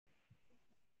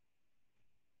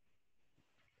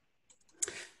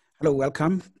Hello,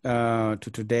 welcome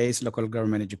to today's local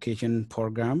government education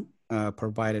program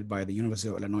provided by the University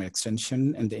of Illinois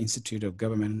Extension and the Institute of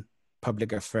Government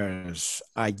Public Affairs,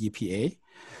 IGPA,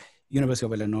 University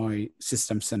of Illinois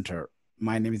System Center.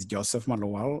 My name is Joseph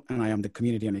Malowal, and I am the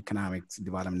Community and Economics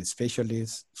Development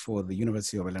Specialist for the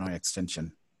University of Illinois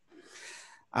Extension.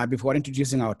 Before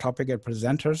introducing our topic and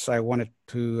presenters, I wanted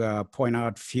to point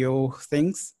out a few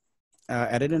things.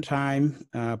 At any time,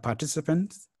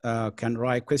 participants can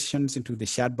write questions into the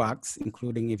chat box,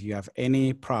 including if you have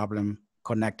any problem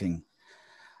connecting.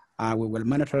 We will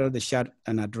monitor the chat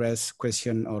and address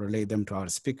questions or relay them to our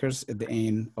speakers at the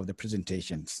end of the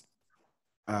presentations.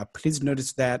 Please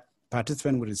notice that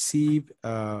participants will receive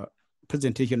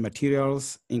presentation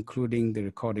materials, including the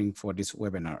recording for this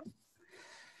webinar.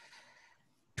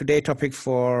 Today's topic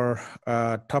for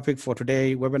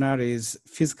today's webinar is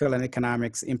fiscal and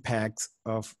economics impacts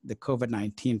of the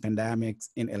COVID-19 pandemic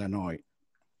in Illinois.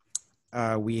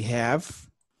 We have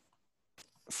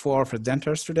 4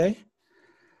 presenters today.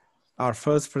 Our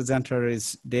first presenter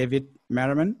is David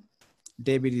Merriman.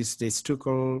 David is the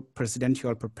Stucco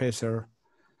Presidential Professor,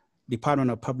 Department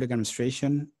of Public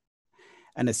Administration,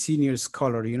 and a senior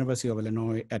scholar, University of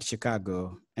Illinois at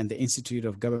Chicago, and the Institute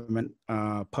of Government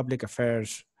Public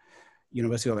Affairs,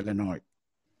 University of Illinois.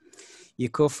 He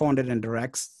co-founded and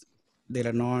directs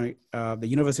the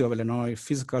University of Illinois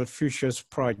Fiscal Futures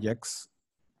Projects,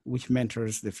 which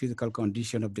mentors the physical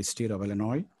condition of the state of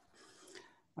Illinois.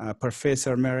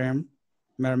 Professor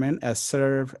Merriman has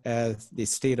served as the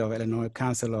State of Illinois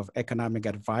Council of Economic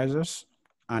Advisors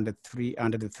under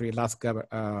the three last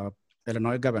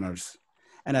Illinois governors,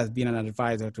 and has been an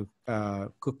advisor to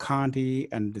Cook County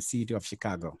and the city of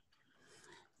Chicago.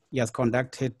 He has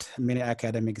conducted many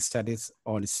academic studies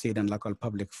on state and local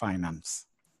public finance.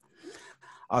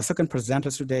 Our second presenter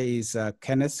today is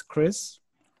Kenneth Chris,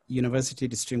 University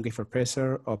Distinguished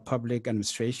Professor of Public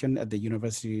Administration at the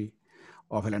University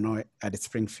of Illinois at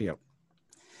Springfield.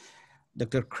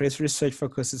 Dr. Chris' research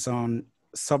focuses on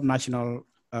subnational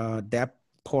debt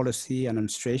policy and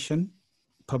administration,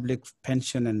 public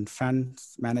pension and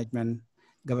funds management,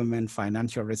 government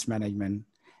financial risk management,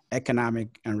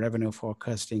 economic and revenue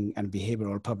forecasting, and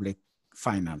behavioral public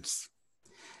finance.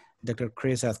 Dr.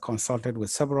 Chris has consulted with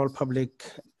several public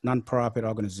nonprofit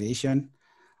organizations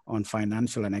on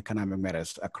financial and economic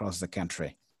matters across the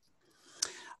country.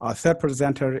 Our third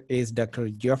presenter is Dr.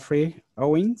 Geoffrey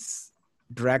Owings,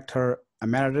 Director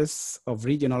Emeritus of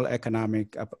Regional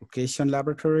Economic Application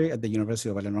Laboratory at the University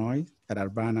of Illinois at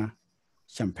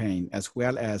Urbana-Champaign, as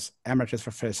well as Emeritus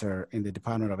Professor in the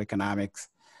Department of Economics,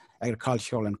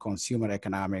 Agricultural and Consumer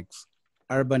Economics,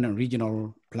 Urban and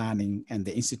Regional Planning, and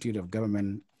the Institute of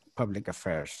Government Public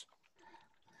Affairs.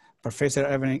 Professor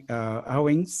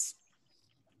Owings'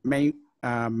 main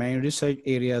research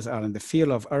areas are in the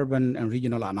field of urban and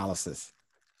regional analysis.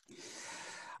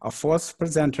 Our fourth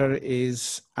presenter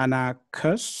is Anna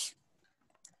Kuss.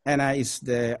 Anna is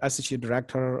the Associate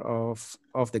Director of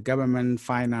the Government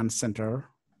Finance Center,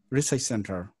 Research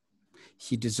Center.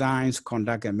 She designs,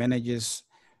 conducts, and manages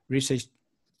research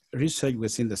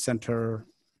within the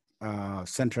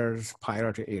center's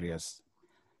priority areas.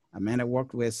 Amanda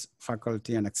worked with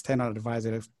faculty and external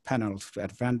advisory panels to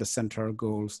advance the center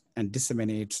goals and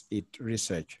disseminates its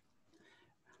research.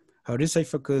 Her research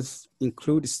focus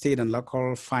includes state and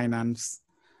local finance,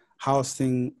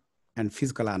 housing, and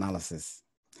fiscal analysis.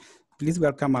 Please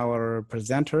welcome our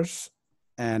presenters,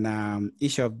 and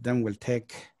each of them will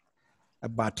take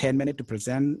about 10 minutes to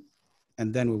present,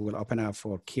 and then we will open up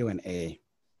for Q&A.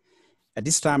 At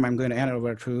this time, I'm going to hand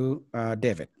over to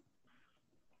David.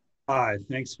 Hi,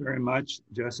 thanks very much,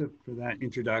 Joseph, for that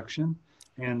introduction.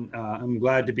 And I'm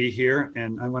glad to be here.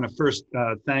 And I want to first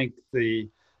thank the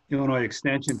Illinois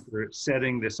Extension for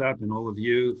setting this up and all of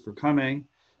you for coming.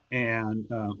 And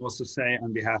also say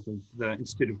on behalf of the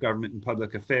Institute of Government and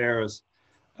Public Affairs,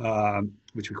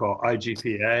 which we call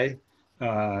IGPA,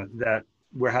 that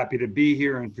we're happy to be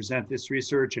here and present this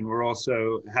research. And we're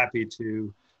also happy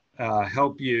to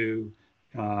help you.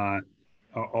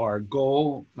 Our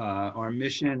goal, our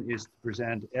mission is to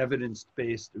present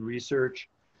evidence-based research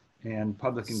and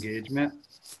public engagement.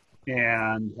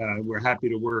 And we're happy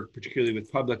to work particularly with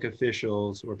public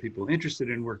officials or people interested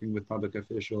in working with public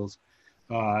officials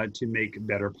to make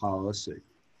better policy.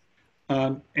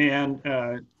 On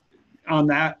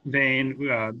that vein,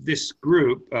 this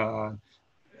group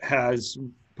has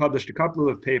published a couple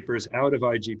of papers out of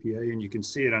IGPA, and you can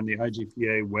see it on the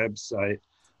IGPA website.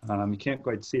 You can't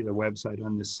quite see the website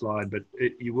on this slide, but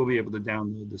you will be able to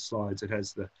download the slides. It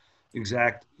has the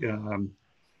exact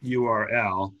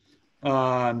URL.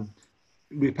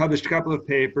 we published a couple of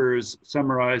papers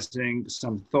summarizing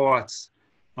some thoughts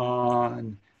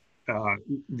on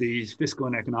these fiscal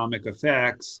and economic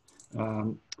effects.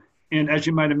 And as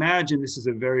you might imagine, this is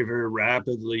a very, very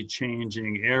rapidly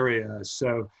changing area.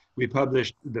 So we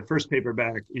published the first paper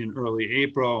back in early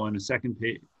April and a second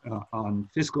paper on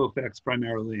fiscal effects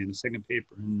primarily, and a second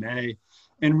paper in May.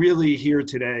 And really here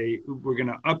today, we're going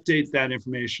to update that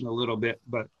information a little bit,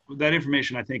 but that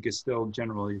information I think is still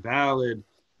generally valid.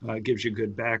 Gives you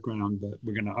good background, but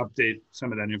we're going to update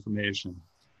some of that information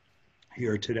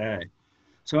here today.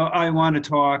 So I want to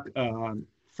talk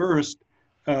first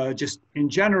just in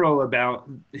general about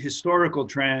historical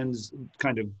trends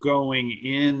kind of going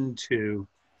into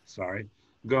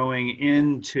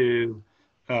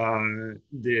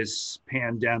this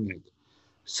pandemic.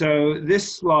 So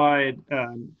this slide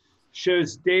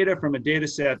shows data from a data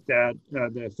set that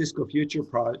the Fiscal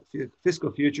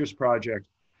Futures Project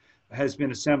has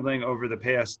been assembling over the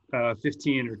past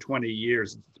 15 or 20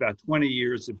 years. It's about 20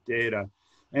 years of data.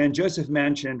 And Joseph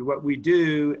mentioned what we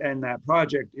do in that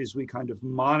project is we kind of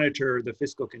monitor the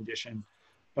fiscal condition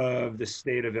of the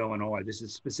state of Illinois. This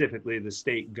is specifically the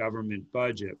state government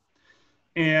budget.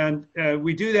 And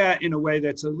we do that in a way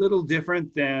that's a little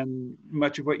different than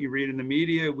much of what you read in the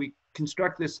media. We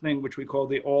construct this thing which we call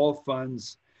the all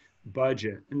funds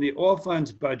budget. And the all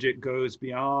funds budget goes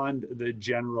beyond the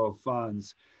general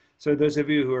funds. So those of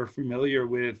you who are familiar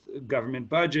with government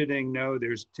budgeting know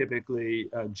there's typically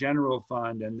a general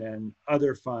fund and then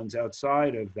other funds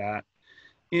outside of that.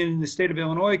 In the state of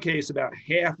Illinois case, about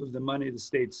half of the money the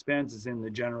state spends is in the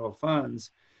general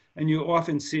funds. And you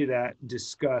often see that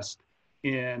discussed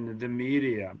in the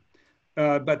media.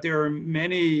 But there are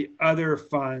many other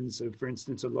funds, for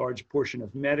instance, a large portion of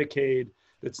Medicaid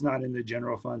that's not in the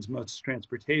general funds, most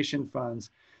transportation funds.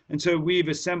 And so we've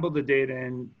assembled the data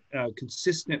in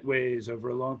consistent ways over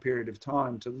a long period of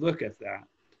time to look at that.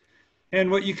 And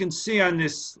what you can see on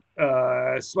this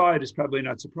slide is probably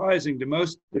not surprising to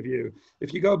most of you.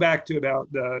 If you go back to about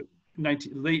the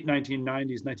late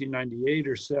 1990s, 1998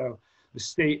 or so, the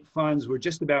state funds were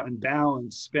just about in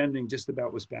balance, spending just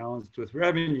about was balanced with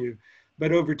revenue.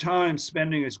 But over time,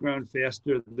 spending has grown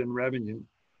faster than revenue.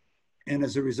 And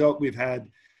as a result, we've had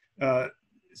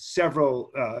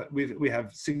we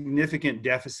have significant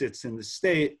deficits in the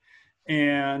state,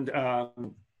 and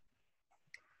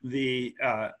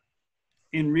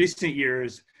in recent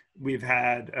years we've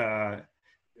had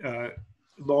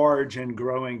large and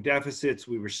growing deficits.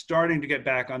 We were starting to get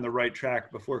back on the right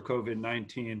track before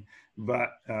COVID-19,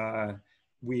 but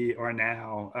we are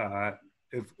now.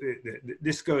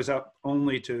 This goes up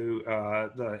only to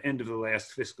the end of the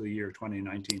last fiscal year,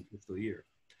 2019 fiscal year.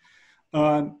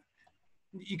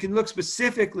 You can look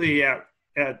specifically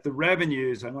at the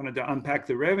revenues. I wanted to unpack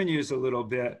the revenues a little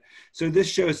bit. So this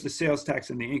shows the sales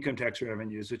tax and the income tax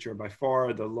revenues, which are by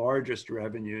far the largest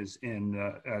revenues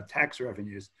in tax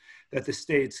revenues that the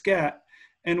states get.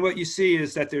 And what you see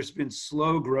is that there's been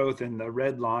slow growth in the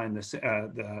red line.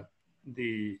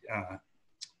 The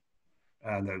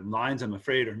lines, I'm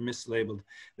afraid, are mislabeled.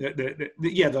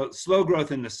 The slow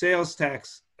growth in the sales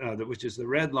tax, which is the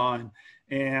red line,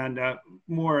 and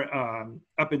more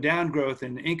up and down growth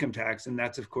in income tax. And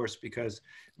that's, of course, because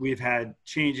we've had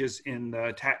changes in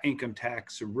the income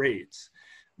tax rates.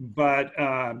 But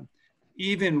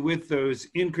even with those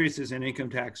increases in income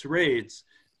tax rates,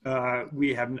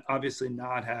 we have obviously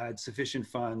not had sufficient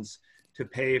funds to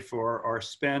pay for our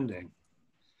spending.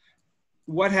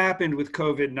 What happened with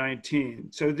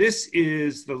COVID-19? So this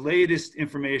is the latest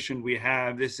information we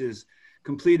have. This is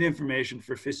complete information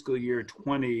for fiscal year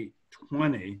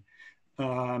 2020.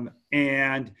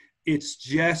 And it's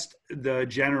just the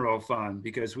general fund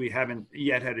because we haven't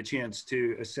yet had a chance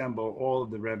to assemble all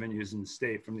of the revenues in the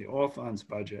state from the all funds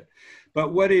budget.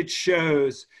 But what it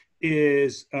shows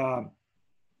is a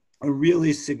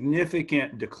really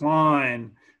significant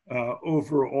decline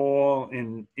overall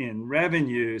in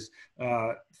revenues.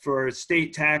 For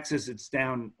state taxes, it's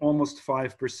down almost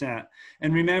 5%.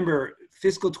 And remember,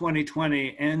 fiscal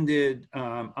 2020 ended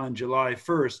on July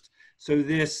 1st. So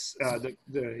this,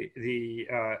 the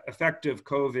effect of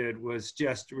COVID was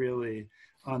just really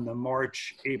on the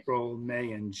March, April,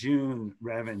 May, and June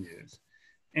revenues.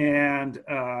 And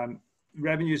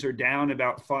revenues are down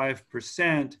about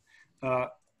 5%.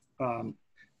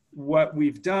 What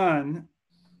we've done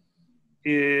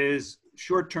is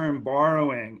short-term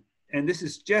borrowing, and this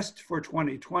is just for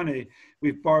 2020.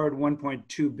 We've borrowed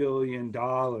 $1.2 billion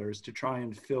to try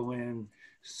and fill in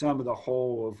some of the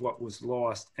hole of what was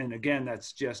lost. And again,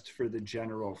 that's just for the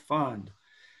general fund.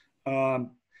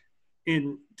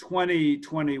 In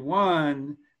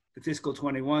 2021, fiscal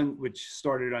 21, which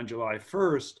started on July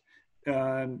 1st,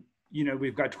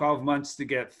 we've got 12 months to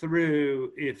get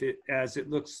through. As it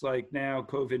looks like now,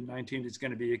 COVID-19 is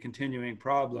going to be a continuing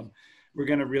problem, we're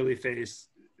going to really face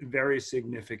very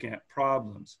significant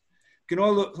problems. You can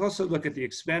also look at the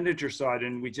expenditure side,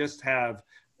 and we just have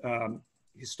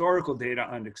historical data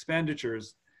on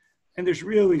expenditures. And there's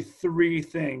really three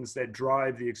things that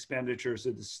drive the expenditures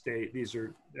of the state. These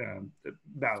are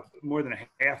about more than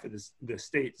half of the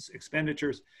state's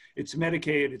expenditures. It's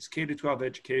Medicaid, it's K-12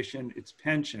 education, it's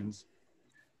pensions.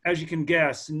 As you can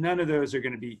guess, none of those are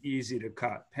going to be easy to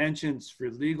cut. Pensions for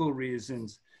legal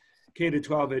reasons,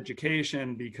 K-12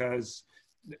 education because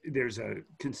there's a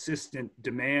consistent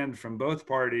demand from both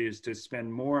parties to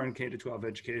spend more on K-12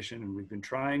 education, and we've been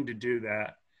trying to do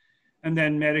that. And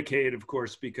then Medicaid, of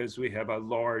course, because we have a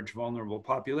large vulnerable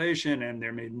population and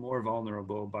they're made more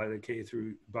vulnerable by the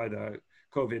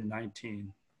COVID-19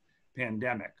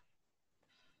 pandemic.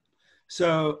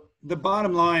 So the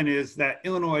bottom line is that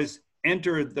Illinois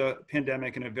entered the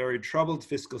pandemic in a very troubled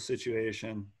fiscal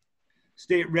situation.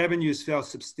 State revenues fell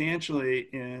substantially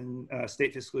in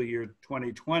state fiscal year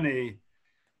 2020,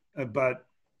 but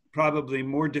probably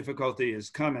more difficulty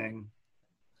is coming.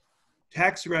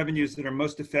 Tax revenues that are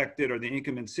most affected are the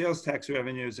income and sales tax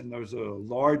revenues, and those are the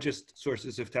largest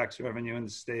sources of tax revenue in the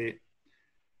state.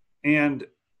 And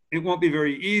it won't be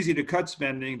very easy to cut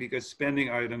spending because spending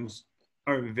items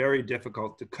are very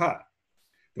difficult to cut,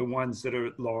 the ones that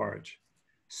are large.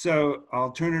 So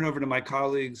I'll turn it over to my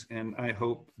colleagues, and I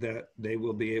hope that they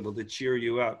will be able to cheer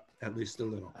you up at least a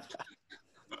little.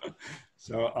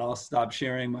 So I'll stop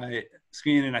sharing my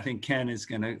screen, and I think Ken is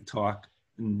going to talk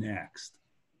next.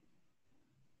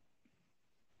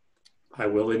 I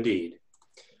will indeed.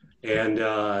 And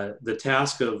the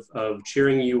task of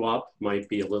cheering you up might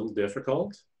be a little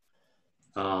difficult,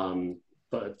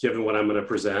 but given what I'm going to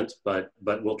present, but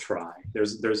we'll try.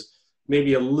 There's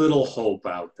maybe a little hope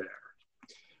out there.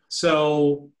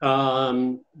 So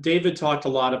David talked a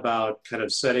lot about kind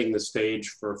of setting the stage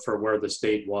for where the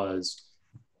state was.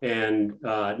 And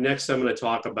next I'm going to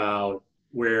talk about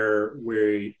where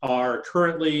we are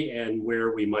currently and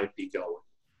where we might be going.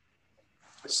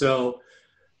 So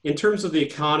in terms of the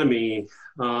economy,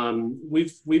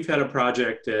 we've had a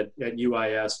project at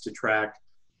UIS to track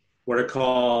what are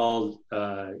called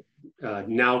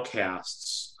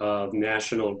nowcasts of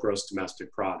national gross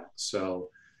domestic product. So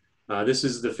this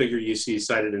is the figure you see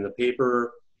cited in the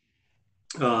paper.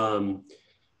 And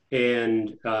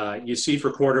you see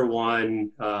for quarter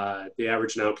one, the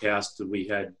average nowcast that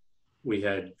we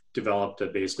had developed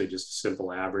basically just a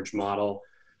simple average model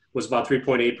was about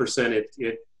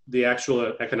 3.8%. The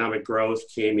actual economic growth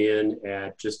came in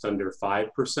at just under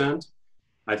 5%.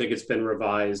 I think it's been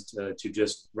revised to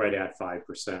just right at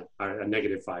 5%, a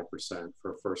negative 5%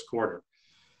 for first quarter.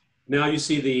 Now you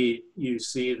see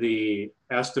the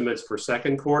estimates for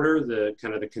second quarter. The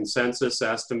kind of the consensus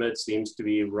estimate seems to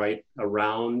be right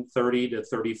around 30 to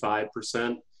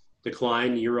 35%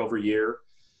 decline year over year.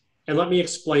 And let me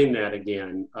explain that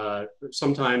again.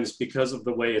 Sometimes because of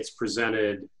the way it's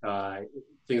presented,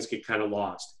 things get kind of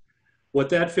lost. What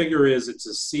that figure is, it's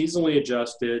a seasonally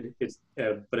adjusted,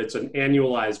 but it's an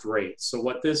annualized rate. So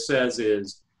what this says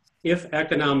is, if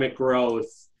economic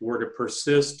growth were to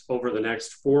persist over the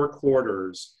next 4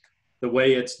 quarters, the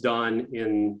way it's done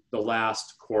in the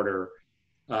last quarter,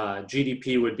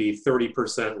 GDP would be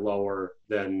 30% lower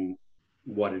than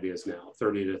what it is now,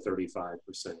 30 to 35%.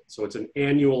 So it's an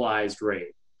annualized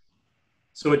rate.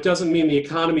 So it doesn't mean the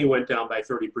economy went down by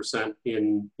 30%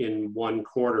 in 1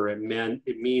 quarter. It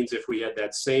means if we had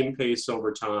that same pace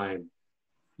over time,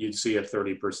 you'd see a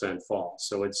 30% fall.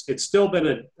 So it's still been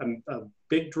a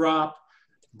big drop,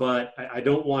 but I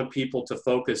don't want people to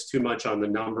focus too much on the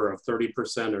number of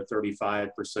 30% or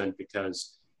 35%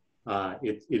 because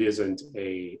it isn't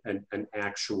an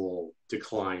actual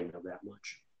decline of that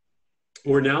much.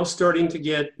 We're now starting to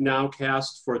get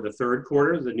nowcast for the 3rd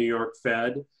quarter. The New York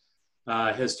Fed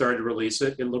has started to release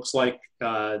it. It looks like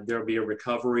there'll be a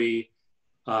recovery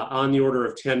on the order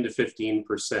of 10 to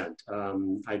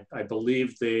 15%. I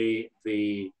believe the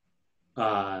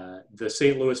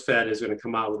St. Louis Fed is going to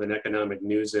come out with an economic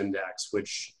news index,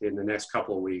 which in the next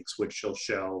couple of weeks, which will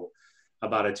show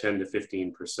about a 10 to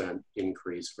 15%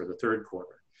 increase for the 3rd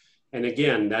quarter. And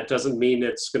again, that doesn't mean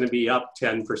it's going to be up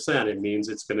 10%. It means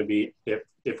it's going to be,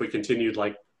 if we continued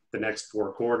like the next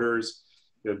 4 quarters,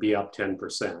 it would be up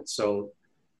 10%. So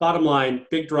bottom line,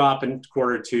 big drop in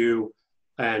quarter 2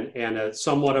 and a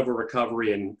somewhat of a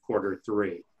recovery in quarter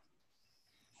 3.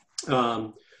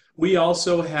 We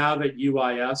also have at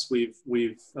UIS, we've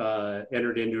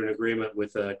entered into an agreement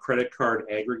with a credit card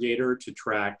aggregator to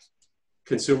track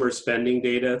consumer spending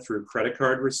data through credit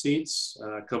card receipts,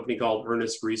 a company called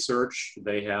Earnest Research.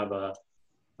 They have a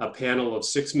panel of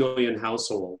 6 million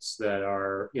households that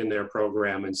are in their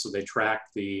program. And so they track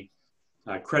the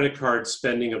credit card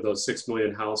spending of those 6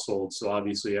 million households. So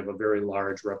obviously you have a very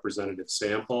large representative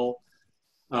sample.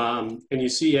 And you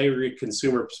see aggregate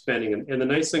consumer spending. And the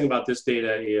nice thing about this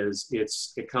data is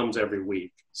it comes every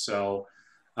week. So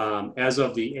as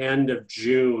of the end of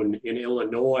June in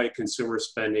Illinois, consumer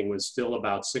spending was still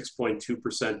about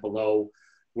 6.2% below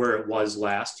where it was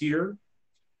last year.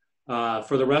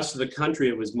 For the rest of the country,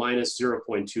 it was minus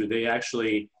 0.2. They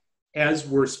actually, as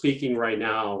we're speaking right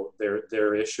now,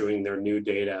 they're issuing their new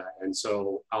data. And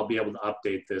so I'll be able to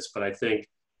update this, but I think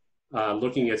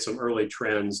looking at some early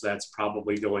trends, that's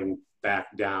probably going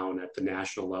back down at the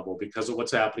national level because of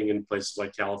what's happening in places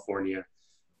like California,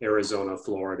 Arizona,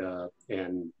 Florida,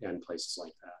 and places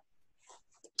like that.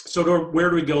 So where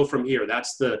do we go from here?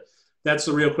 That's the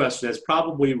real question. That's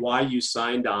probably why you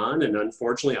signed on, and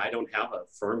unfortunately, I don't have a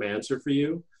firm answer for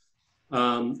you.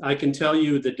 I can tell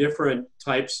you the different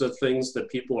types of things that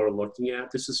people are looking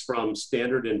at. This is from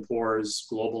Standard & Poor's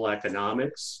Global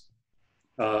Economics.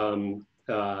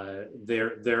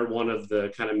 They're one of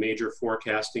the kind of major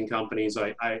forecasting companies.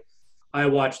 I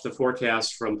watch the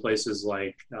forecasts from places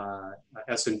like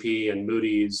S&P and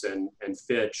Moody's and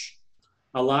Fitch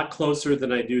a lot closer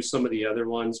than I do some of the other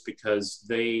ones because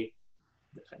they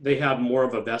have more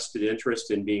of a vested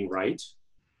interest in being right.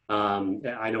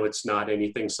 I know it's not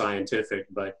anything scientific,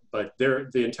 but the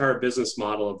entire business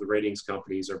model of the ratings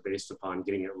companies are based upon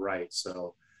getting it right.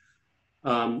 So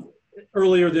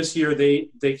earlier this year, they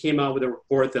came out with a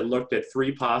report that looked at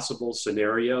 3 possible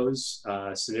scenarios.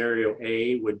 Scenario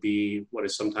A would be what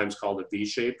is sometimes called a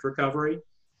V-shaped recovery.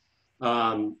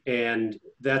 And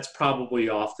that's probably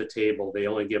off the table. They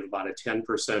only give about a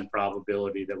 10%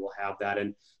 probability that we'll have that.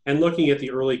 And looking at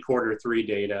the early Q3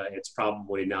 data, it's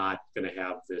probably not going to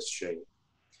have this shape.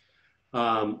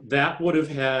 That would have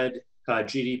had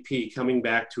GDP coming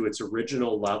back to its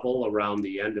original level around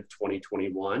the end of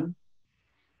 2021.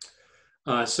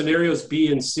 Scenarios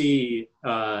B and C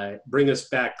bring us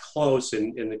back close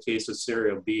in the case of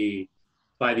scenario B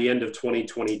by the end of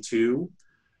 2022.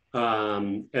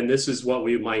 And this is what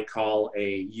we might call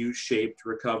a U-shaped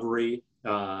recovery.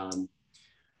 And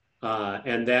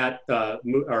that,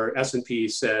 our S&P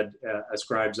said,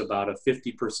 ascribes about a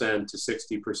 50% to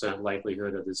 60%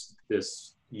 likelihood of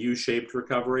this U-shaped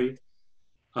recovery.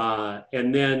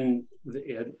 And then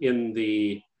in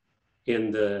the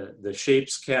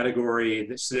shapes category,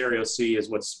 the scenario C is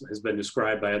what has been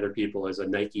described by other people as a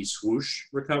Nike swoosh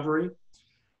recovery.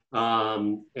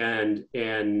 And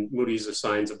Moody's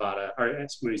assigns about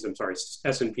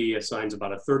S&P assigns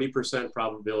about a 30%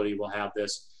 probability we'll have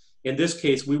this. In this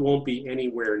case, we won't be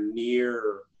anywhere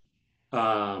near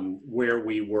where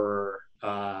we were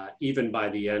even by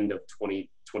the end of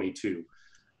 2022.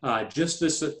 Just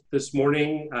this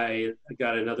morning, I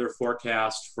got another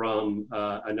forecast from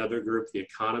another group, the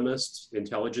Economist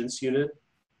Intelligence Unit,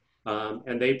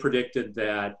 and they predicted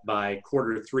that by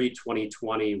Q3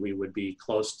 2020 we would be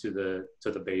close to the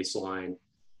baseline,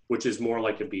 which is more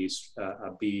like a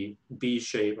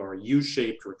B-shaped or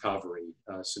U-shaped recovery,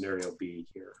 scenario B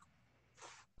here.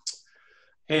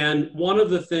 And one of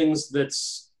the things that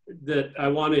I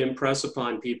want to impress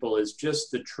upon people is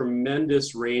just the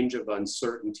tremendous range of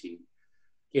uncertainty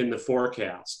in the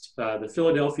forecast. The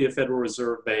Philadelphia Federal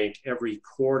Reserve Bank every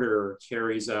quarter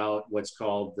carries out what's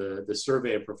called the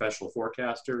Survey of Professional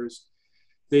Forecasters.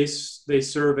 They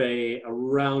survey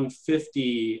around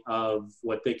 50 of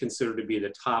what they consider to be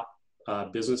the top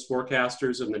business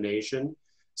forecasters in the nation.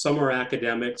 Some are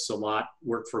academics, a lot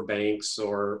work for banks,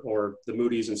 or the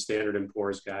Moody's and Standard &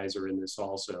 Poor's guys are in this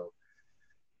also.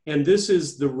 And this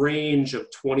is the range of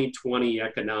 2020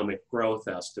 economic growth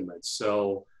estimates.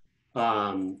 So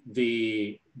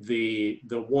the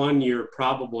one you're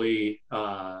probably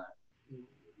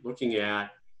looking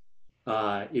at,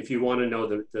 if you want to know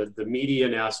the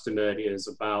median estimate is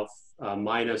about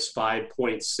minus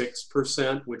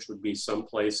 5.6%, which would be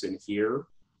someplace in here.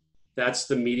 That's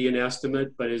the median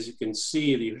estimate. But as you can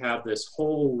see, you have this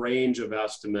whole range of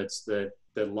estimates that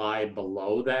lie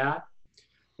below that.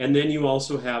 And then you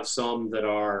also have some that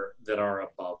are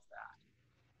above that.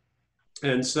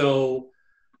 And so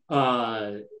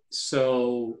there's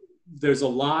a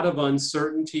lot of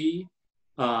uncertainty.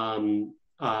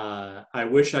 I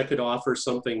wish I could offer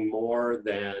something more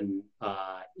than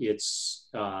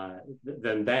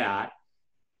that.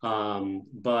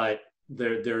 But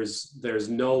there's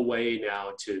no way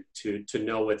now to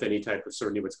know with any type of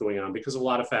certainty what's going on because of a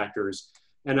lot of factors,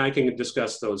 and I can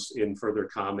discuss those in further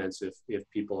comments if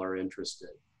people are interested.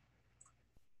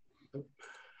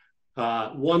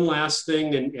 One last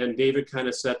thing, and David kind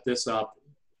of set this up.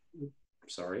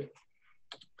 Sorry,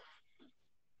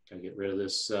 gotta get rid of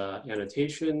this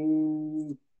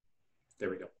annotation. There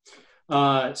we go.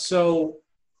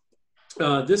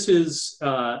 This is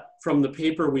from the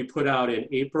paper we put out in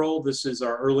April. This is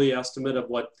our early estimate of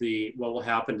what will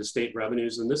happen to state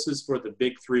revenues, and this is for the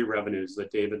big three revenues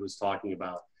that David was talking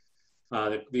about: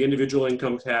 the individual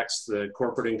income tax, the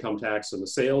corporate income tax, and the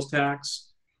sales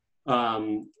tax.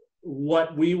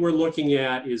 What we were looking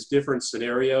at is different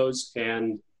scenarios,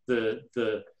 and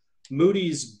the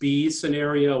Moody's B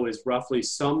scenario is roughly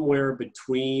somewhere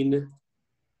between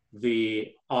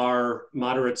our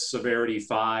moderate severity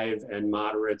 5 and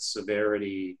moderate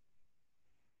severity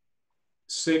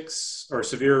 6, or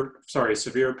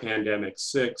severe pandemic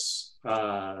 6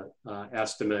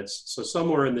 estimates. So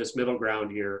somewhere in this middle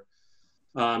ground here,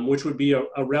 which would be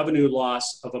a revenue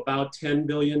loss of about $10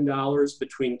 billion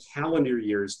between calendar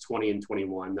years 20 and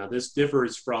 21. Now this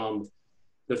differs from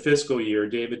the fiscal year.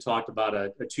 David talked about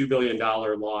a $2 billion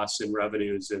loss in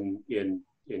revenues in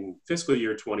fiscal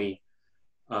year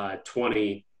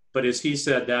 2020, but as he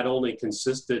said, that only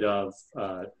consisted of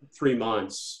 3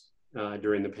 months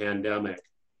during the pandemic.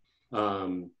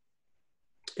 And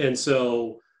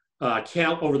so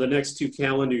over the next 2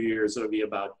 calendar years, it'll be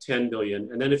about 10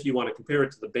 billion. And then if you want to compare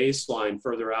it to the baseline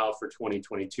further out for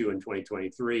 2022 and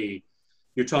 2023,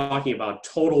 you're talking about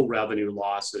total revenue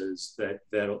losses that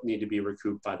need to be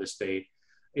recouped by the state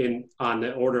on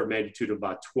the order of magnitude of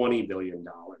about $20 billion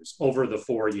over the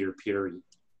 4-year period.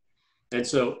 And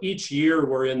so each year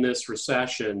we're in this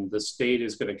recession, the state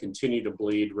is going to continue to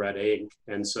bleed red ink.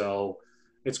 And so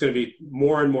it's going to be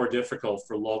more and more difficult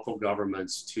for local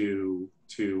governments to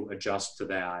adjust to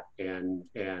that and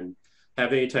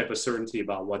have any type of certainty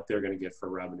about what they're going to get for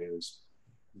revenues.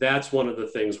 That's one of the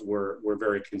things we're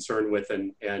very concerned with,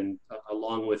 and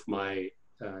along with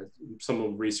some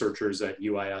of the researchers at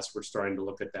UIS, we're starting to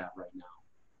look at that right now.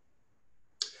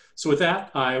 So with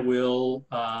that, I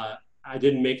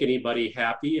didn't make anybody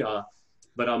happy,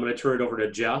 but I'm going to turn it over to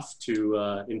Jeff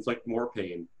to inflict more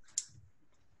pain.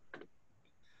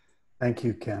 Thank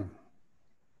you, Ken.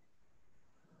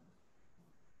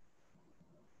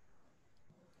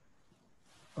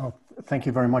 Well, thank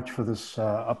you very much for this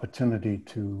opportunity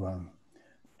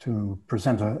to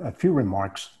present a few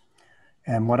remarks.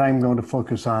 And what I'm going to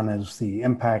focus on is the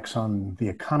impacts on the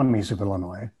economies of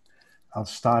Illinois. I'll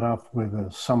start off with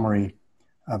a summary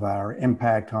of our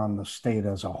impact on the state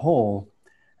as a whole,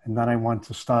 and then I want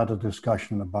to start a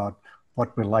discussion about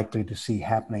what we're likely to see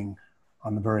happening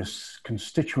on the various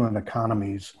constituent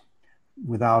economies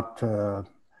without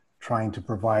trying to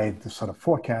provide the sort of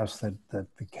forecast that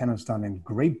Ken has done in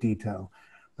great detail,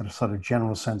 but a sort of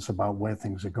general sense about where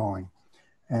things are going.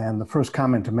 And the first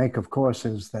comment to make, of course,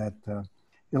 is that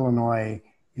Illinois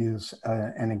is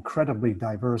an incredibly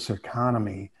diverse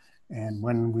economy. And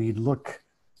when we look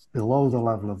below the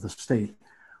level of the state,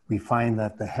 we find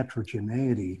that the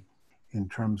heterogeneity in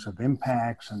terms of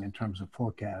impacts and in terms of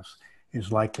forecasts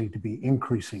is likely to be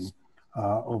increasing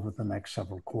over the next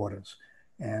several quarters.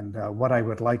 And what I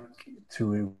would like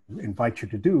to invite you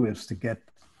to do is to get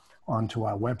onto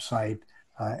our website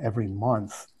every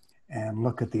month and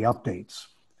look at the updates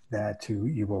that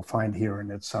you will find here.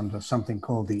 And it's under something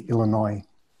called the Illinois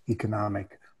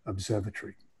Economic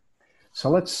Observatory. So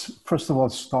let's first of all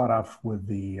start off with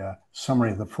the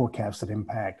summary of the forecasted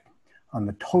impact on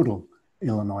the total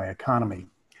Illinois economy.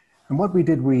 And what we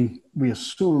did, we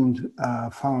assumed,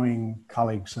 following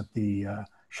colleagues at the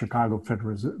Chicago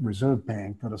Federal Reserve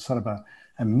Bank, that a sort of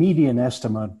a median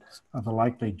estimate of the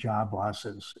likely job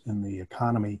losses in the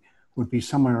economy would be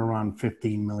somewhere around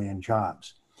 15 million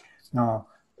jobs. Now,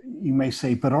 you may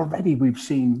say, but already we've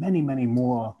seen many, many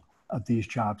more of these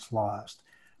jobs lost.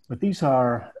 But these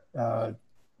are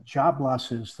job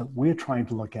losses that we're trying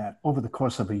to look at over the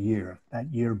course of a year,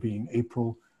 that year being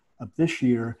April of this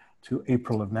year to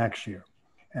April of next year.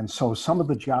 And so some of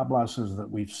the job losses that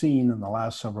we've seen in the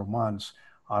last several months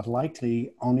are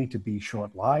likely only to be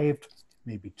short-lived,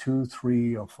 maybe 2,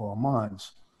 3, or 4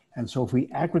 months. And so if we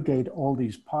aggregate all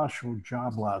these partial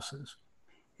job losses,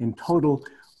 in total,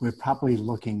 we're probably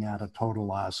looking at a total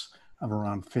loss of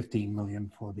around 15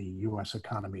 million for the US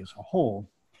economy as a whole.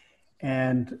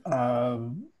 And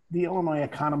the Illinois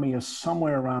economy is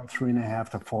somewhere around 3.5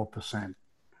 to 4%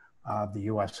 of the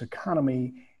US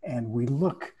economy. And we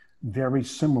look very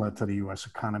similar to the US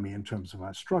economy in terms of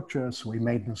our structure. So we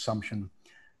made an assumption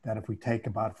that if we take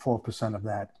about 4% of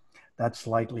that, that's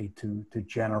likely to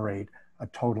generate a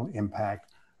total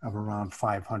impact of around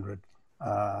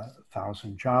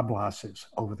 500,000 job losses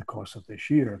over the course of this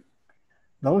year.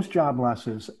 Those job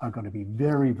losses are going to be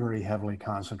very, very heavily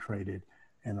concentrated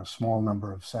in a small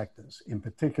number of sectors. In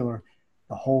particular,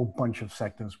 the whole bunch of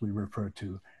sectors we refer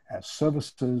to as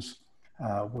services,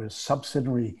 with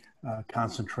subsidiary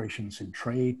concentrations in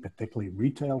trade, particularly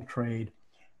retail trade,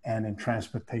 and in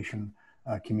transportation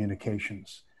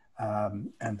communications.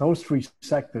 And those three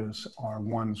sectors are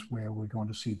ones where we're going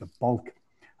to see the bulk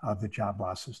of the job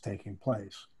losses taking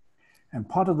place. And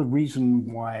part of the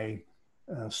reason why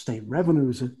state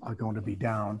revenues are going to be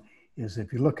down is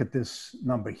if you look at this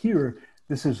number here,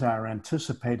 this is our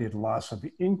anticipated loss of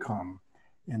income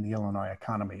in the Illinois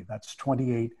economy. That's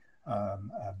 $28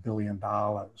 billion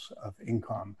of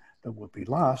income that will be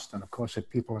lost. And of course, if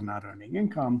people are not earning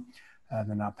income,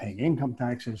 they're not paying income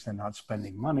taxes, they're not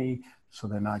spending money, so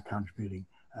they're not contributing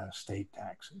state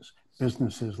taxes.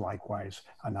 Businesses, likewise,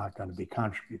 are not going to be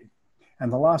contributing.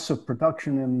 And the loss of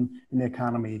production in the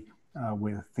economy,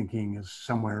 we're thinking is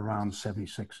somewhere around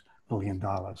 $76 billion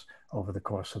over the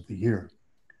course of the year.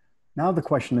 Now the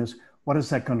question is, what is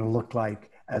that going to look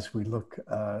like as we look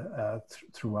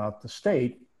throughout the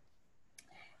state?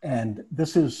 And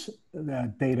this is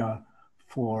the data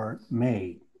for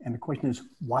May. And the question is,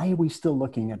 why are we still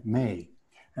looking at May?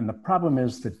 And the problem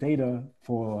is the data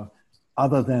for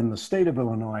other than the state of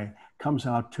Illinois comes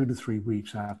out 2 to 3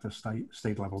 weeks after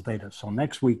state level data. So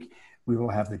next week, we will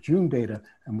have the June data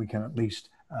and we can at least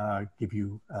give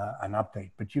you an update.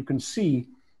 But you can see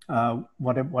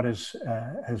what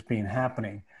has been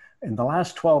happening. In the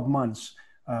last 12 months,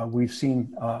 we've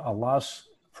seen a loss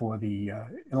for the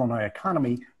Illinois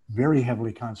economy, very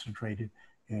heavily concentrated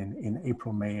in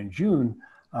April, May, and June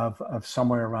of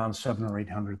somewhere around 700,000 or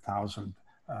 800,000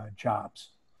 jobs,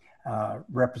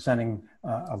 representing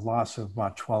a loss of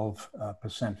about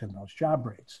 12% in those job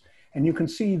rates. And you can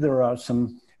see there are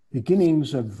some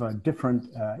beginnings of different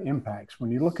impacts.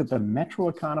 When you look at the metro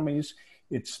economies,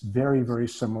 it's very, very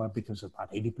similar because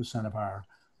about 80% of our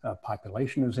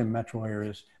population is in metro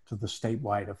areas to the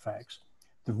statewide effects.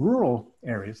 The rural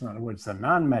areas, in other words, the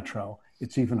non-metro,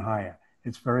 it's even higher.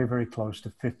 It's very, very close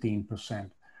to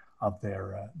 15% of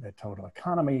their total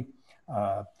economy.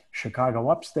 Chicago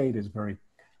upstate is very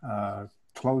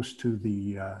close to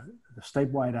the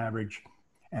statewide average,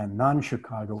 and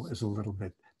non-Chicago is a little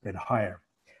bit higher.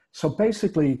 So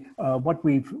basically, what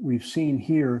we've seen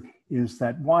here is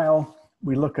that while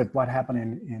we look at what happened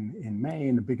in May,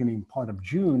 in the beginning part of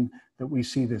June, that we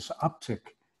see this uptick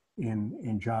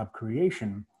in job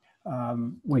creation,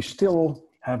 we still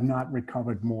have not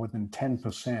recovered more than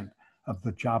 10% of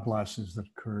the job losses that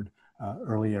occurred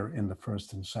earlier in the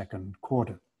first and second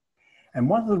quarter. And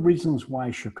one of the reasons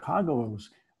why Chicago's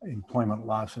employment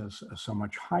losses are so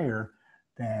much higher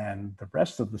than the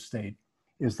rest of the state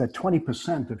is that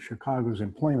 20% of Chicago's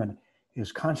employment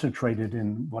is concentrated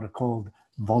in what are called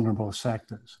vulnerable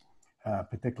sectors,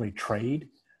 particularly trade,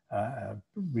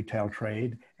 retail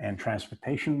trade, and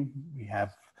transportation. We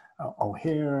have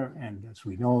O'Hare, and as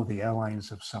we know, the airlines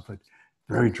have suffered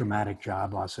very dramatic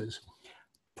job losses,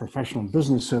 professional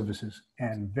business services,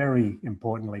 and very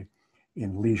importantly,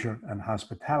 in leisure and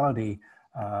hospitality,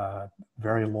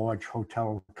 very large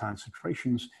hotel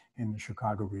concentrations in the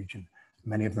Chicago region.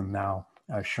 Many of them now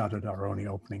shuttered or only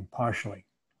opening partially.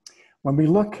 When we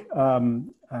look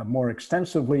more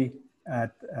extensively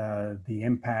at the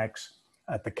impacts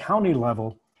at the county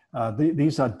level,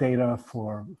 these are data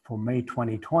for May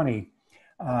 2020.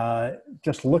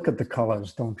 Just look at the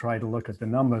colors, don't try to look at the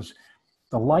numbers.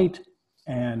 The light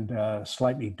and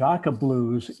slightly darker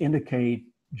blues indicate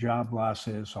job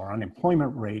losses or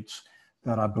unemployment rates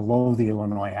that are below the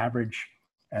Illinois average.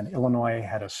 And Illinois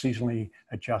had a seasonally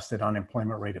adjusted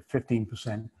unemployment rate of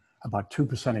 15%, about 2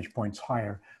 percentage points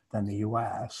higher than the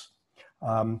US.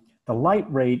 The light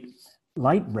red,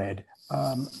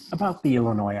 about the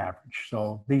Illinois average.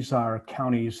 So these are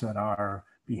counties that are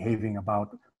behaving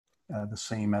about the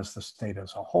same as the state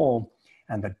as a whole.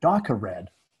 And the darker red,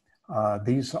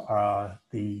 these are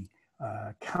the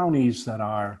counties that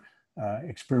are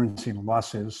experiencing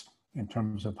losses in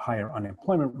terms of higher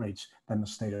unemployment rates than the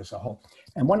state as a whole.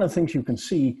 And one of the things you can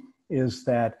see is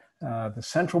that the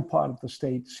central part of the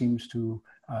state seems to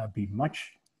be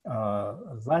much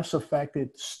less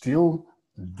affected, still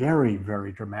very,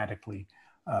 very dramatically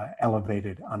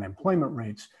elevated unemployment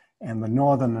rates, and the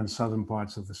northern and southern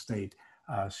parts of the state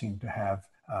seem to have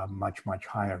much, much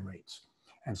higher rates.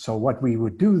 And so what we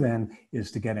would do then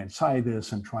is to get inside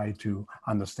this and try to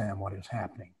understand what is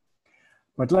happening.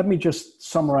 But let me just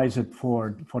summarize it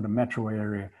for the metro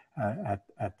area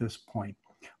at this point.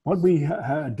 What we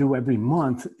do every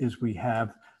month is we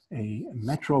have a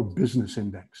Metro Business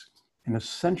Index, and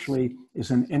essentially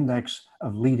is an index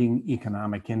of leading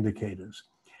economic indicators.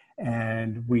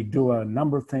 And we do a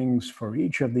number of things for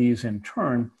each of these in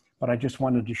turn, but I just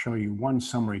wanted to show you one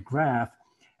summary graph.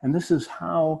 And this is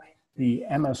how the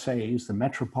MSAs, the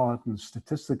metropolitan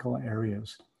statistical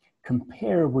areas,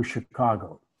 compare with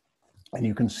Chicago. And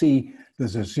you can see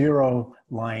there's a zero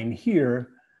line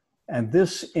here, and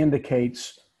this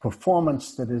indicates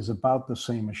performance that is about the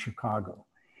same as Chicago.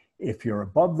 If you're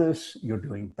above this, you're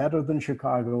doing better than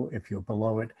Chicago. If you're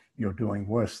below it, you're doing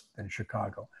worse than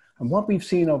Chicago. And what we've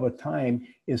seen over time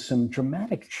is some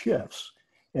dramatic shifts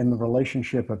in the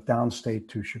relationship of downstate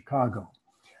to Chicago.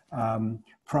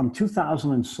 From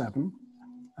 2007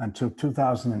 until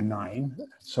 2009,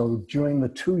 so during the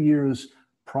 2 years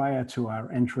prior to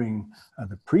our entering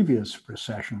the previous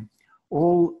recession,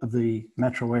 all of the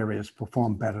metro areas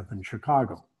performed better than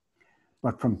Chicago.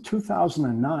 But from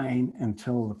 2009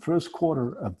 until the first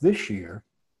quarter of this year,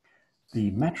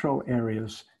 the metro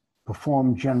areas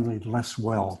performed generally less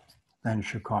well than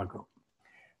Chicago.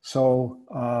 So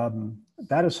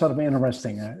that is sort of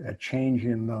interesting, a change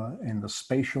in the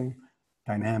spatial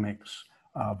dynamics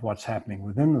of what's happening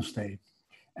within the state.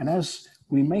 And as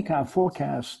we make our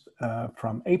forecast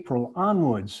from April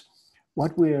onwards,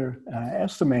 what we're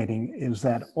estimating is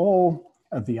that all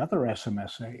of the other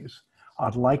SMSAs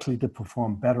are likely to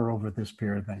perform better over this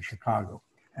period than Chicago.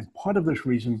 And part of this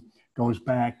reason goes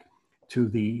back to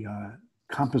the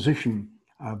composition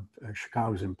of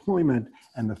Chicago's employment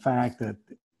and the fact that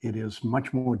it is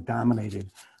much more dominated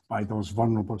by those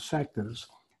vulnerable sectors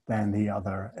than the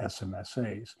other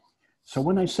SMSAs. So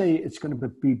when I say it's going to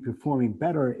be performing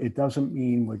better, it doesn't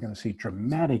mean we're going to see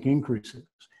dramatic increases,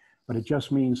 but it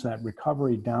just means that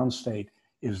recovery downstate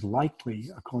is likely,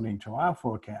 according to our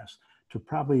forecast, to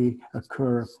probably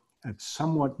occur at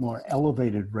somewhat more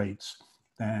elevated rates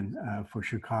than for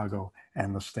Chicago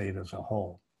and the state as a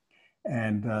whole.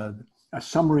 And a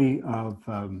summary of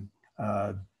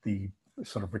the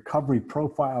sort of recovery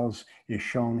profiles is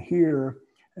shown here.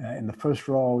 In the first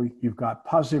row, you've got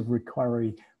positive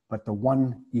recovery, but the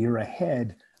 1 year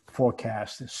ahead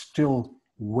forecast is still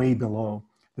way below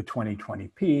the 2020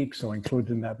 peak. So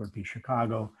included in that would be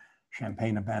Chicago,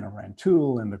 Champaign-Urbana,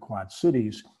 Rantoul, and the Quad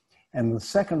Cities. And the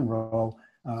second row,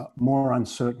 more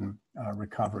uncertain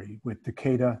recovery, with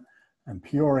Decatur and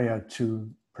Peoria, two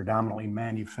predominantly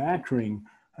manufacturing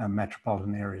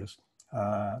metropolitan areas,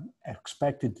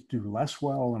 expected to do less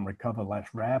well and recover less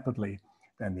rapidly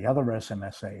than the other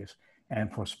SMSAs.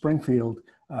 And for Springfield,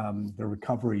 the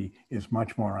recovery is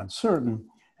much more uncertain.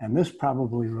 And this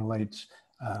probably relates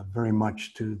very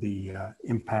much to the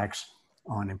impacts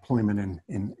on employment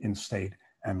in state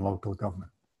and local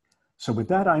government. So with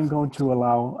that, I'm going to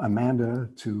allow Amanda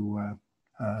to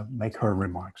make her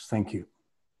remarks. Thank you.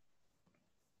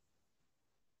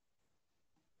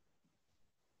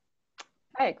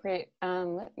 All right, great.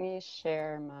 Let me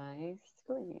share my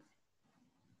screen.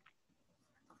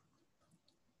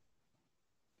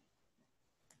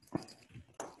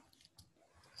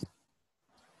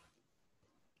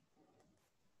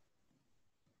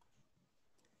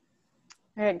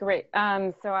 All right, great.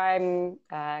 So I'm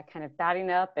kind of batting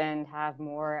up and have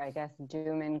more, I guess,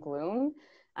 doom and gloom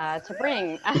to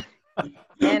bring.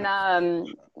 And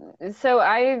so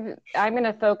I'm going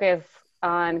to focus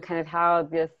on kind of how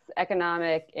this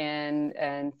economic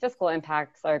and fiscal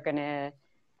impacts are going to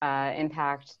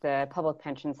impact the public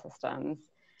pension systems,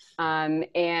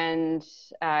 and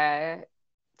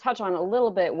touch on a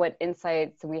little bit what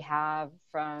insights we have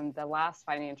from the last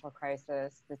financial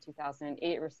crisis, the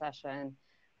 2008 recession,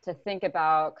 to think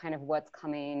about kind of what's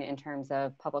coming in terms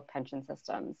of public pension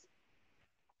systems.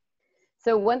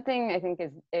 So one thing I think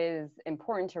is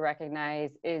important to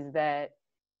recognize is that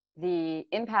the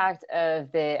impact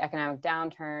of the economic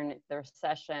downturn, the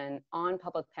recession, on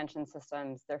public pension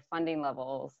systems, their funding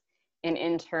levels, and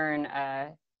in turn,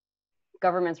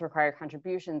 government's required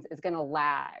contributions is going to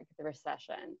lag the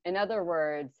recession. In other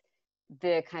words,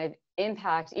 the kind of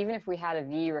impact, even if we had a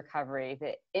V recovery,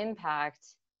 the impact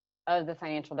of the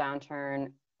financial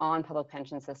downturn on public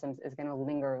pension systems is going to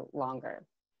linger longer.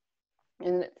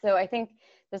 And so I think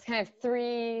there's kind of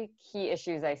three key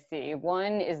issues I see.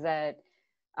 One is that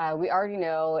we already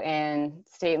know, and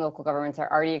state and local governments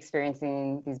are already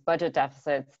experiencing these budget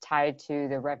deficits tied to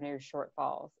the revenue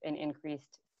shortfalls and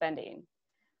increased spending.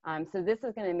 So this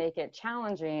is going to make it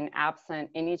challenging, absent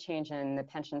any change in the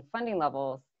pension funding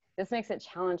levels. This makes it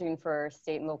challenging for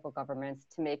state and local governments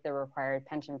to make the required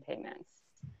pension payments.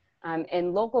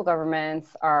 And local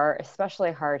governments are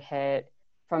especially hard hit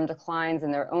from declines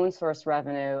in their own source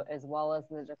revenue, as well as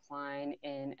the decline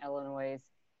in Illinois'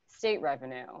 state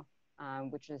revenue,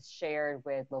 which is shared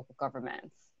with local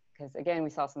governments. Because again, we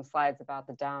saw some slides about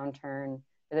the downturn,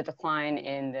 or the decline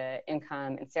in the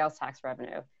income and sales tax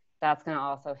revenue. That's going to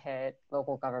also hit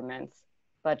local governments'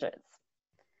 budgets.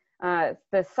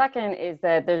 The second is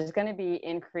that there's going to be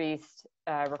increased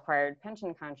required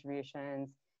pension contributions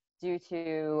due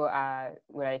to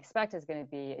what I expect is going to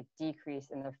be a decrease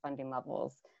in their funding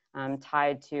levels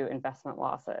tied to investment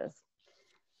losses.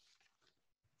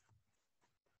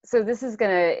 So this is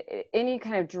going to, any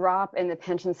kind of drop in the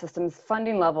pension system's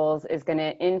funding levels is going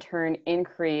to in turn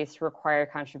increase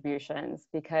required contributions,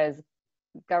 because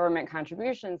government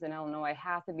contributions in Illinois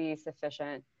have to be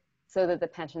sufficient so that the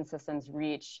pension systems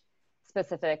reach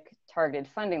specific targeted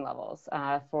funding levels.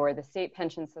 For the state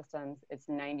pension systems, it's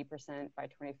 90% by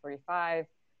 2045.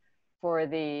 For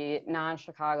the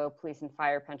non-Chicago police and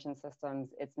fire pension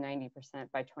systems, it's 90%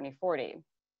 by 2040,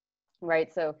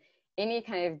 right? So any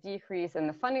kind of decrease in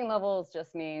the funding levels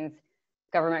just means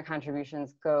government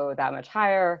contributions go that much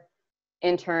higher,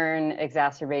 in turn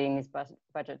exacerbating these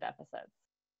budget deficits.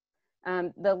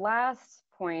 The last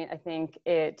point I think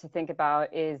to think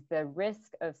about is the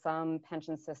risk of some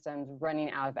pension systems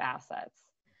running out of assets.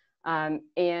 And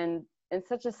in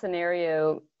such a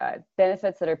scenario,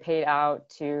 benefits that are paid out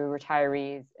to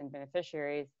retirees and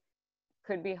beneficiaries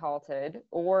could be halted,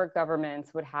 or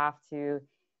governments would have to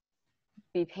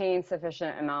be paying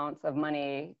sufficient amounts of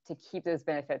money to keep those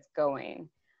benefits going.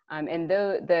 And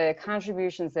the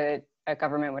contributions that a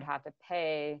government would have to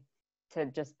pay to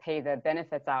just pay the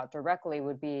benefits out directly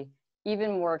would be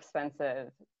even more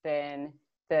expensive than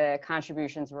the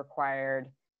contributions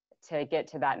required to get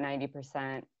to that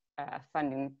 90%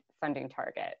 funding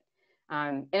target.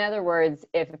 In other words,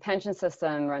 if a pension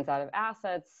system runs out of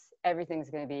assets, everything's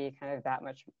going to be kind of that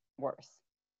much worse.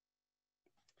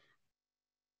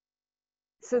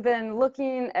 So then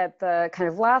looking at the kind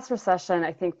of last recession,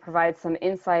 I think provides some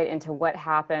insight into what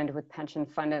happened with pension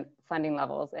funding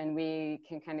levels. And we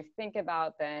can kind of think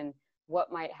about then what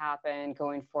might happen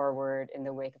going forward in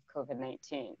the wake of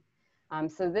COVID-19.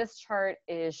 So this chart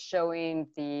is showing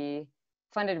the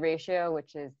funded ratio,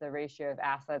 which is the ratio of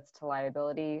assets to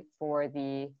liability for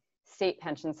the state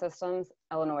pension systems,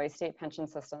 Illinois state pension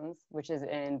systems, which is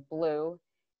in blue,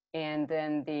 and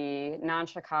then the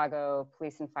non-Chicago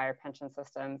police and fire pension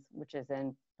systems, which is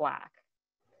in black.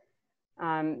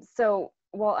 So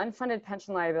while unfunded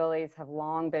pension liabilities have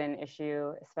long been an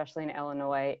issue, especially in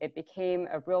Illinois, it became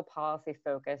a real policy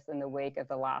focus in the wake of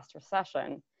the last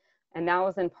recession. And that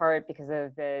was in part because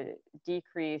of the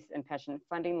decrease in pension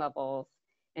funding levels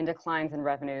and declines in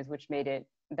revenues, which made it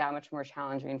that much more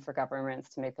challenging for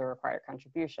governments to make the required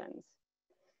contributions.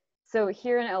 So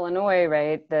here in Illinois,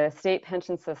 right, the state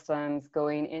pension systems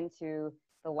going into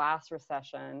the last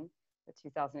recession, the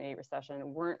 2008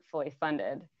 recession, weren't fully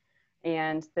funded.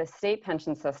 And the state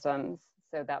pension systems,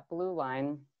 so that blue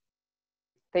line,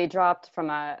 they dropped from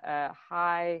a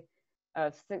high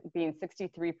of being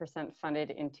 63% funded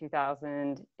in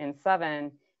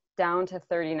 2007 down to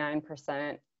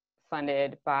 39%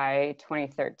 funded by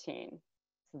 2013.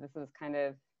 So this is kind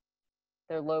of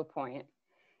their low point.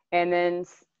 And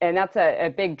that's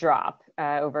a big drop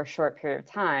over a short period of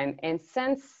time. And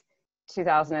since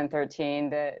 2013,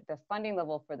 the funding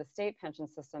level for the state pension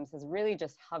systems has really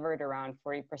just hovered around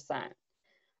 40%.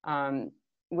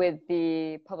 With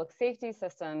the public safety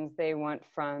systems, they went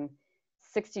from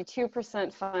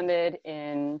 62% funded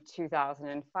in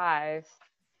 2005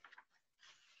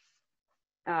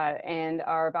 and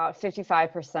are about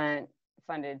 55%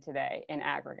 funded today in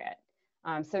aggregate.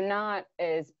 So not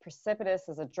as precipitous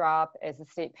as a drop as the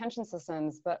state pension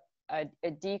systems, but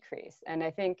a decrease. And I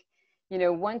think, you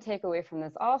know, one takeaway from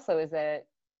this also is that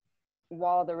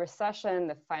while the recession,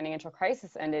 the financial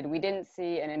crisis ended, we didn't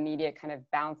see an immediate kind of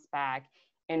bounce back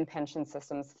in pension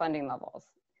systems funding levels.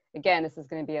 Again, this is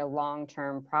going to be a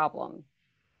long-term problem.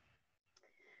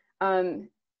 And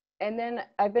then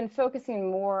I've been focusing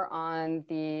more on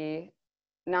the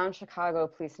non-Chicago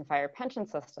police and fire pension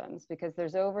systems because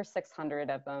there's over 600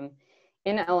 of them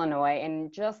in Illinois,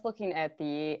 and just looking at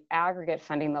the aggregate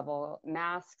funding level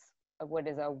masks what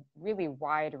is a really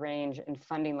wide range in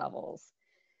funding levels.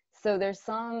 So there's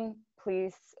some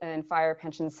police and fire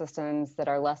pension systems that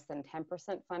are less than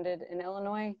 10% funded in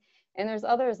Illinois, and there's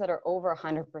others that are over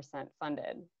 100%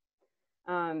 funded.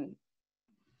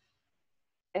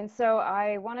 And so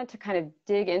I wanted to kind of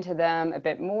dig into them a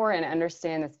bit more and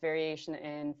understand this variation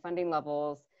in funding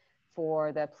levels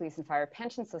for the police and fire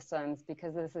pension systems,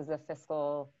 because this is a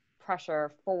fiscal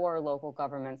pressure for local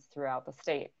governments throughout the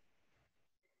state.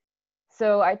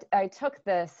 So I took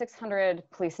the 600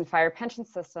 police and fire pension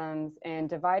systems and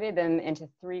divided them into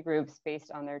 3 groups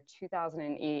based on their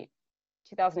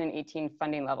 2018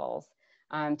 funding levels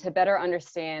to better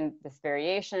understand this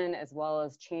variation as well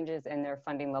as changes in their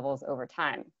funding levels over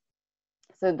time.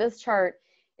 So this chart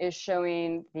is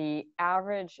showing the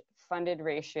average funded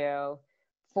ratio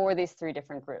for these 3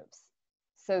 different groups.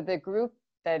 So the group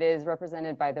that is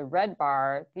represented by the red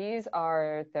bar, these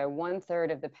are the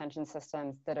 1/3 of the pension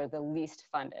systems that are the least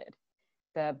funded.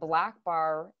 The black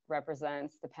bar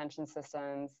represents the pension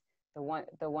systems, the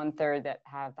 1/3 that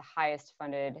have the highest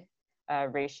funded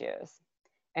ratios.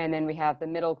 And then we have the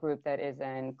middle group that is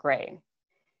in gray.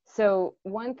 So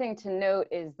one thing to note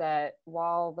is that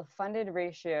while the funded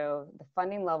ratio, the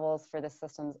funding levels for the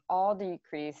systems all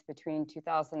decreased between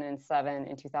 2007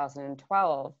 and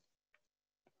 2012,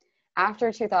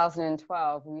 after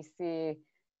 2012, we see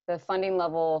the funding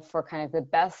level for kind of the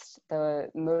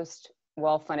most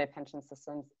well-funded pension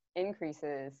systems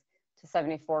increases to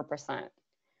 74%.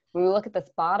 When we look at this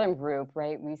bottom group,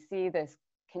 right, we see this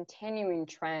continuing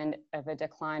trend of a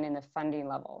decline in the funding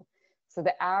level. So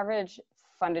the average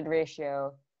funded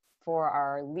ratio for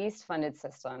our least funded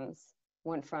systems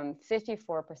went from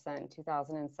 54% in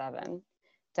 2007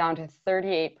 down to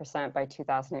 38% by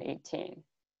 2018.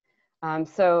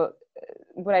 So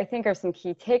what I think are some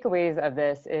key takeaways of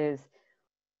this is,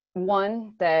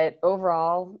 one, that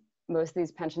overall, most of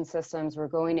these pension systems were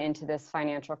going into this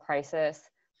financial crisis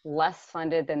less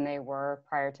funded than they were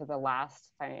prior to the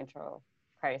last financial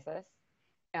crisis.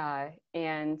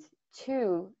 And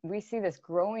 2, we see this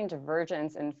growing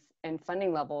divergence in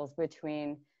funding levels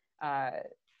between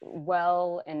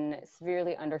well and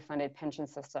severely underfunded pension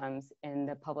systems in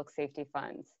the public safety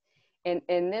funds. And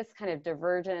this kind of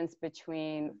divergence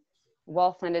between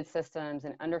well-funded systems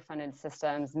and underfunded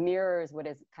systems mirrors what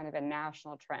is kind of a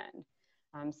national trend.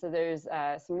 So there's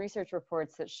some research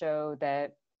reports that show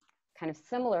that kind of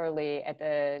similarly at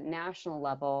the national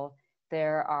level,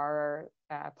 there are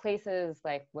places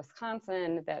like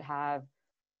Wisconsin that have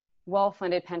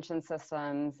well-funded pension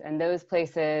systems, and those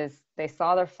places, they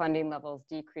saw their funding levels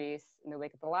decrease in the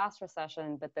wake of the last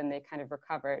recession, but then they kind of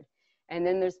recovered. And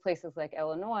then there's places like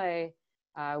Illinois,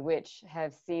 which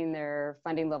have seen their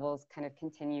funding levels kind of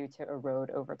continue to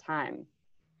erode over time.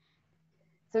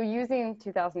 So using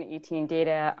 2018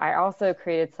 data, I also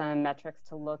created some metrics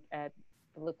to look at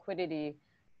the liquidity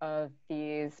of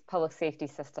these public safety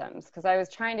systems, because I was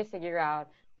trying to figure out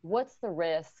what's the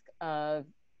risk of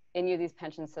any of these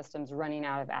pension systems running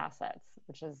out of assets,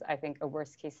 which is, I think, a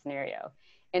worst case scenario,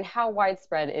 and how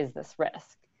widespread is this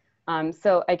risk?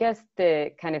 So I guess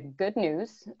the kind of good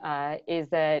news is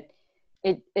that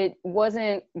it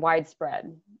wasn't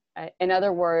widespread. In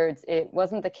other words, it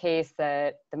wasn't the case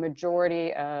that the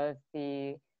majority of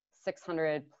the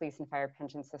 600 police and fire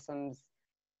pension systems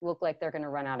look like they're going to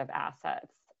run out of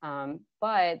assets.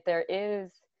 But there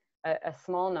is a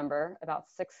small number, about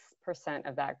 6%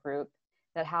 of that group,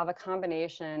 that have a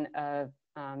combination of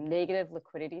negative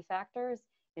liquidity factors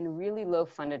and really low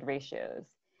funded ratios.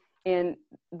 And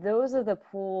those are the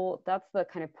pool, that's the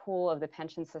kind of pool of the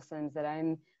pension systems that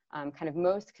I'm kind of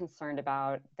most concerned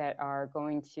about that are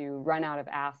going to run out of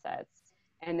assets.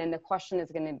 And then the question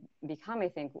is going to become, I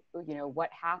think, you know, what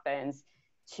happens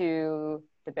to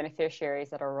the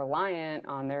beneficiaries that are reliant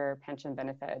on their pension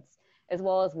benefits, as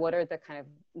well as what are the kind of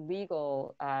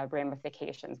legal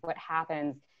ramifications? What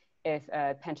happens if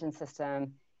a pension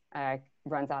system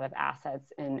runs out of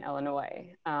assets in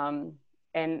Illinois?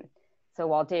 And so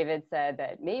while David said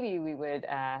that maybe we would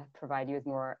provide you with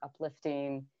more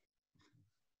uplifting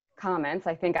comments,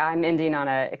 I think I'm ending on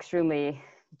an extremely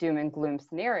doom and gloom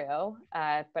scenario,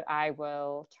 but I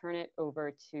will turn it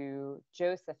over to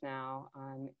Joseph now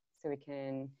so we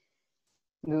can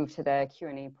move to the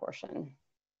Q&A portion.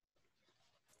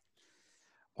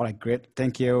 All right, great.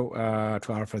 Thank you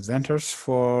to our presenters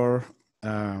for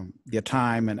their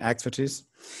time and expertise.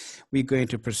 We're going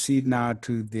to proceed now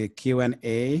to the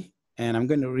Q&A, and I'm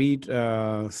going to read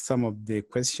some of the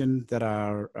questions that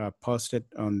are posted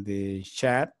on the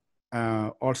chat.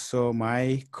 Also,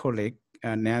 my colleague,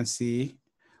 Nancy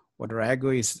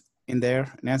Wadrago, is in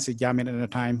there. Nancy, jump in at a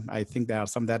time. I think there are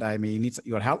some that I may need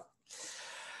your help.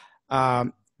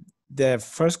 The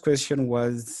first question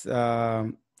was,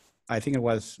 I think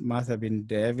it must have been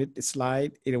David's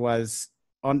slide. It was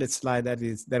on the slide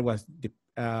that was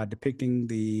depicting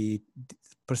the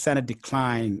percentage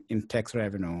decline in tax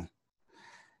revenue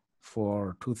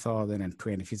for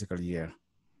 2020 fiscal year.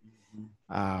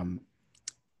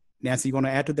 Nancy, you want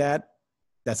to add to that?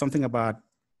 That's something about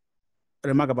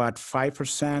remark about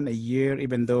 5% a year,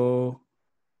 even though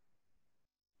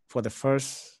for the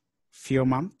first few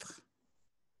months?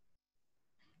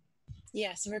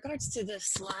 Yes, in regards to the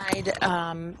slide,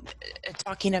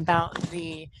 talking about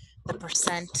the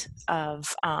percent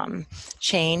of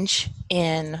change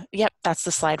in, yep, that's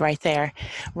the slide right there.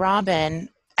 Robin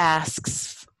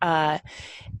asks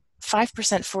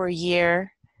 5% for a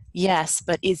year, yes,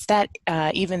 but is that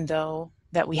even though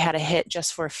that we had a hit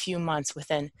just for a few months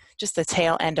within just the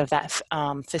tail end of that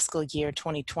fiscal year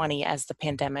 2020 as the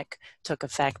pandemic took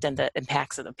effect and the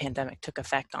impacts of the pandemic took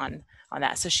effect on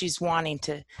that. So she's wanting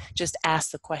to just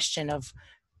ask the question of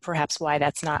perhaps why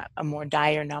that's not a more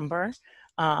dire number.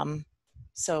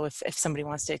 So if somebody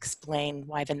wants to explain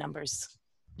why the numbers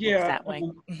look that way.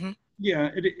 Yeah,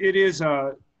 it is,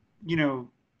 you know,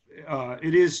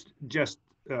 it is just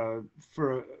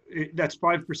that's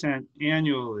 5%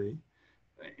 annually.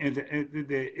 And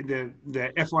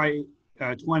the FY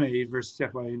 20 versus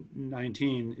FY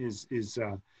 19 is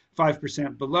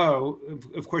 5% below.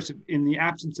 Of course, in the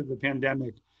absence of the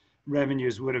pandemic,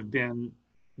 revenues would have been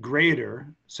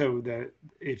greater. So that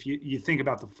if you think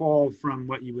about the fall from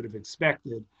what you would have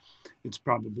expected, it's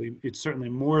certainly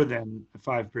more than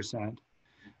 5%.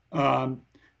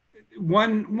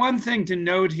 One thing to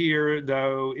note here,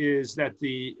 though, is that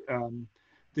the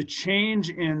change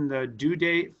in the due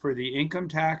date for the income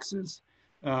taxes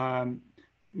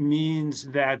means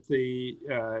that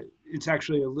it's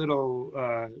actually a little,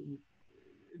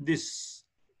 this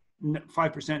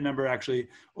 5% number actually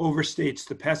overstates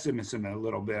the pessimism a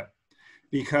little bit,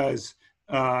 because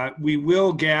we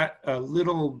will get a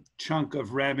little chunk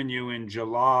of revenue in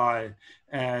July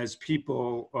as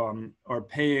people are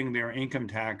paying their income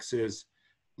taxes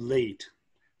late.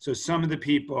 So some of the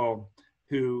people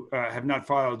who have not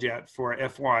filed yet for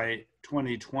FY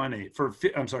 2020, for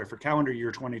calendar year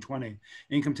 2020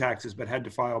 income taxes, but had to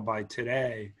file by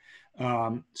today.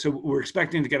 So we're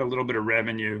expecting to get a little bit of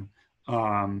revenue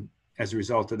as a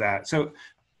result of that. So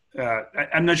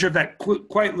I'm not sure if that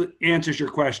quite answers your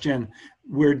question.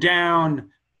 We're down,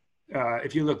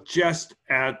 if you look just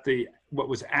at what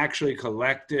was actually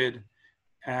collected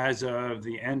as of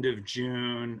the end of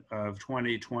June of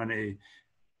 2020,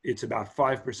 it's about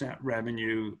 5%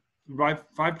 revenue,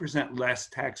 5% less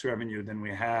tax revenue than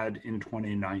we had in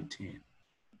 2019.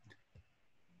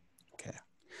 Okay.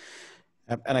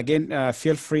 And again,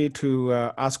 feel free to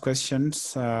ask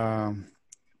questions,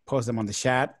 post them on the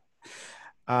chat.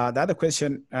 The other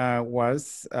question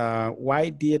was, why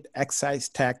did excise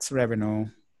tax revenue,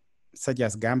 such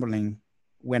as gambling,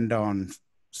 went down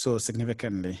so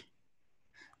significantly?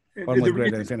 Almost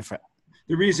greater than 25%.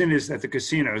 The reason is that the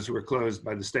casinos were closed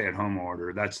by the stay-at-home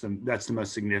order. That's the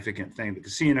most significant thing. The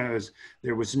casinos,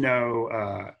 there was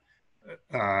no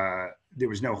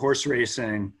horse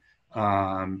racing,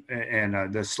 and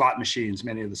the slot machines.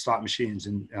 Many of the slot machines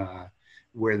and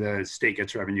where the state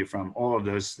gets revenue from, all of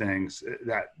those things.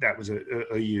 That was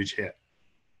a huge hit.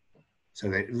 So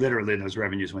literally those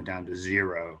revenues went down to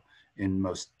zero in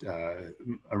most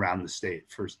around the state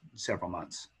for several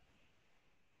months.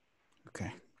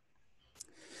 Okay.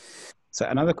 So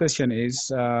another question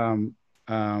is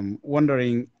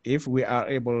wondering if we are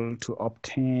able to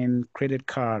obtain credit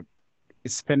card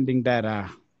spending data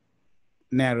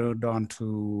narrowed down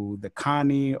to the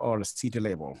county or the city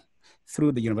level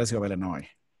through the University of Illinois.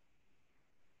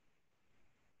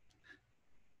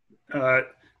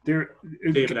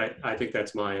 David, I think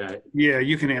that's mine. Yeah,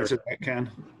 you can answer that, Ken.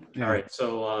 Yeah. All right,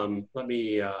 so let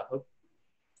me,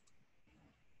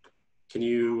 can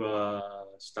you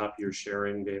stop your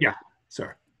sharing, David? Yeah,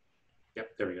 sorry.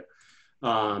 Yep, there we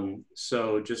go.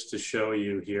 So just to show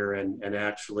you here and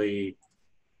actually,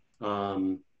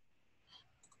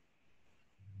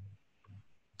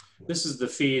 this is the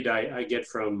feed I get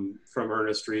from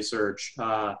Earnest Research.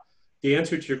 The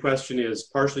answer to your question is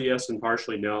partially yes and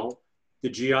partially no. The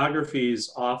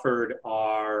geographies offered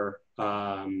are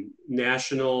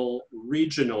national,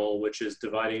 regional, which is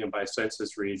dividing them by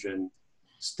census region,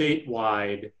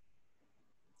 statewide,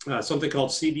 something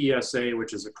called CBSA,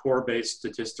 which is a core-based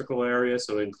statistical area.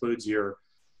 So it includes your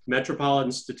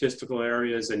metropolitan statistical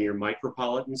areas and your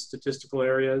micropolitan statistical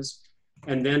areas,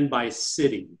 and then by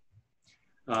city.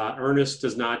 Earnest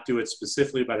does not do it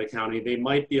specifically by the county. They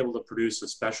might be able to produce a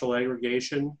special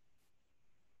aggregation.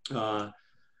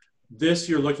 This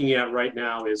you're looking at right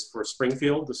now is for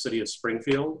Springfield, the city of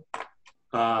Springfield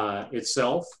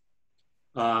itself.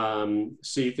 So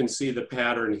you can see the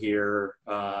pattern here.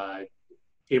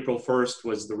 April 1st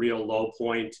was the real low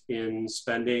point in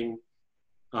spending.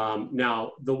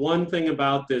 Now, the one thing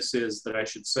about this is that I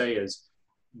should say is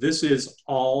this is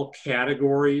all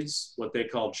categories, what they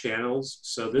call channels.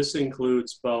 So this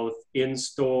includes both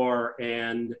in-store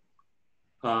and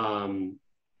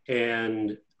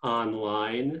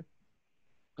online.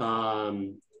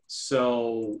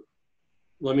 So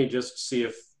let me just see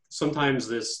if sometimes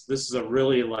this is a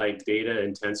really like data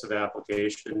intensive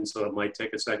application, so it might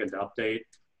take a second to update,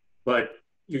 but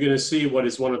you're going to see what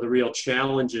is one of the real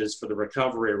challenges for the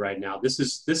recovery right now. This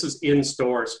is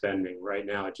in-store spending right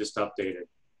now. It just updated.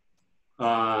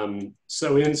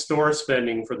 So in-store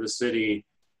spending for the city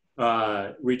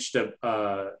reached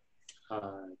a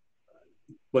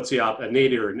what's the a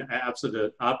nadir, an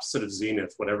opposite of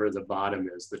zenith, whatever the bottom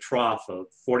is, the trough of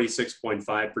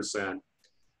 46.5%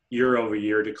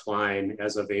 year-over-year decline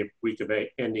as of week of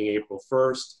ending April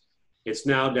 1st. It's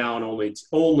now down only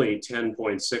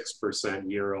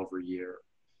 10.6% year-over-year.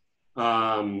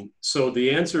 So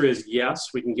the answer is yes,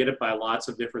 we can get it by lots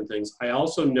of different things. I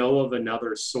also know of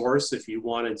another source if you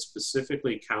wanted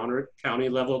specifically county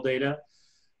level data.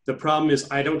 The problem is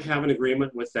I don't have an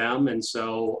agreement with them, and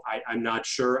so I'm not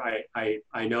sure.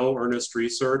 I know Earnest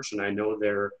Research, and I know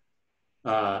their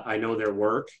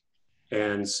work,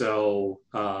 and so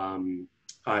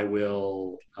I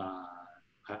will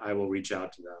reach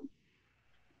out to them.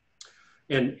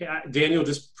 And Daniel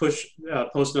just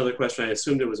post another question. I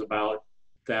assumed it was about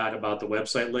the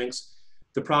website links.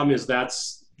 The problem is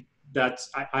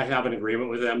I have an agreement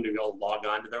with them to go log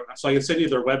on to their, so I can send you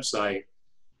their website,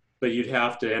 but you'd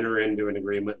have to enter into an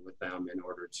agreement with them in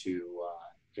order to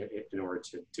get it.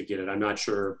 I'm not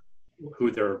sure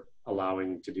who they're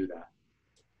allowing to do that.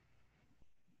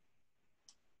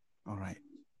 All right.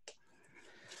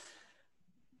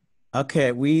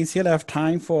 Okay, we still have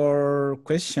time for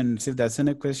questions. If there's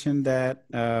any question that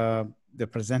the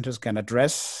presenters can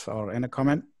address or any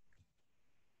comment.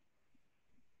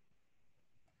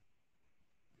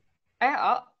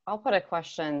 I'll put a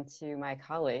question to my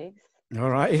colleagues. All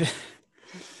right.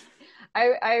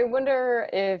 I wonder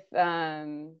if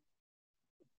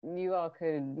you all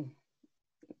could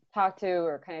talk to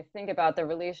or kind of think about the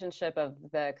relationship of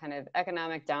the kind of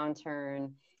economic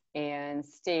downturn and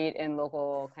state and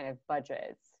local kind of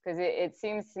budgets. Because it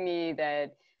seems to me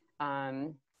that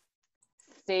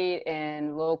state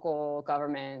and local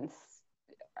governments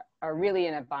are really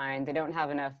in a bind. They don't have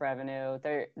enough revenue.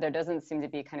 There doesn't seem to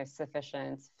be kind of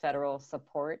sufficient federal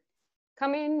support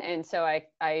coming. And so I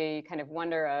kind of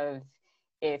wonder of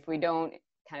if we don't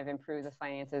kind of improve the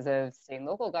finances of state and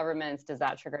local governments, does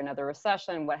that trigger another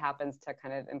recession? What happens to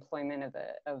kind of employment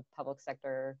of public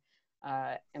sector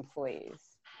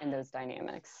employees in those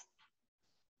dynamics?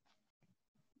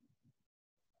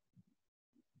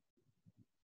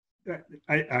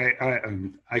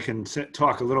 I can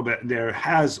talk a little bit. There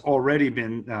has already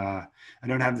been, I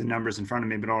don't have the numbers in front of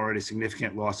me, but already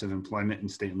significant loss of employment in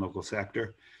state and local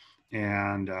sector.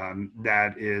 And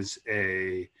that is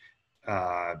a,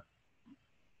 that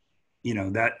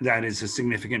is a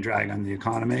significant drag on the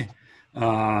economy.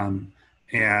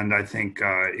 And I think,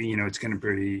 it's going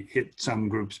to hit some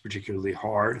groups particularly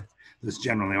hard. Those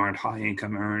generally aren't high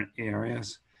income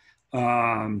areas.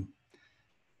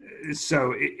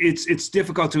 So it's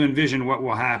difficult to envision what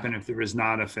will happen if there is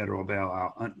not a federal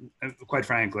bailout. Quite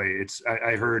frankly,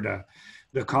 I heard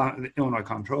the Illinois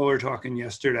comptroller talking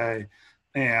yesterday,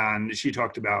 and she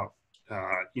talked about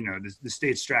the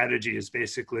state strategy is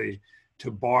basically to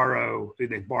borrow.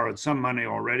 They borrowed some money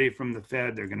already from the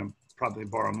Fed. They're going to probably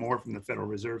borrow more from the Federal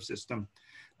Reserve System.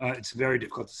 It's very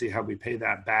difficult to see how we pay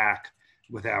that back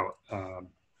without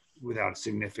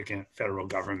significant federal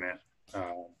government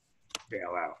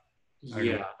bailout.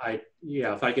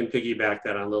 If I can piggyback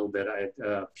that on a little bit,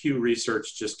 Pew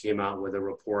Research just came out with a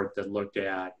report that looked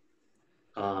at,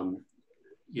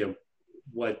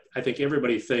 what I think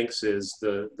everybody thinks is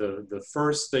the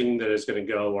first thing that is going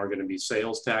to go are going to be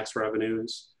sales tax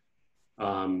revenues,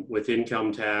 with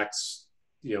income tax,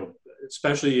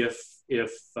 especially if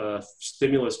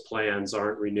stimulus plans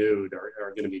aren't renewed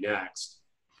are going to be next.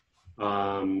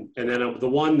 And then the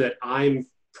one that I'm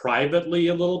privately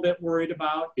a little bit worried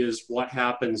about is what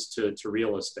happens to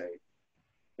real estate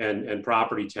and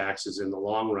property taxes in the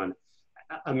long run.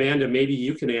 Amanda, maybe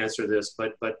you can answer this,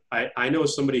 but I know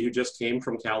somebody who just came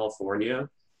from California,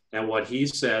 and what he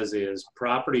says is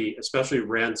property, especially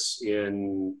rents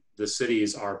in the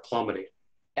cities, are plummeting.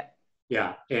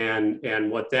 Yeah, and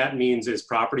what that means is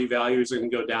property values are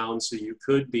going to go down, so you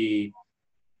could be,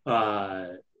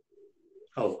 oh,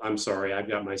 I'm sorry, I've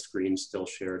got my screen still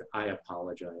shared. I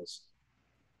apologize.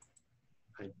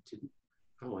 I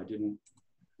didn't.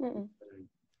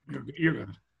 You're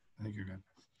good. I think you're good.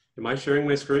 Am I sharing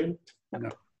my screen? No.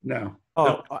 No.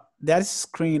 Oh, that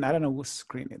screen, I don't know what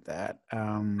screen is that.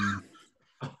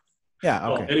 Yeah,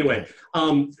 okay. Well, anyway,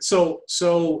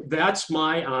 so that's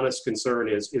my honest concern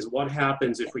is what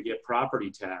happens if we get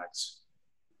property tax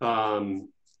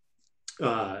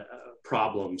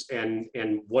problems,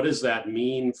 and what does that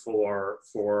mean for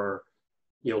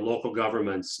local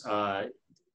governments? I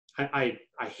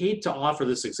hate to offer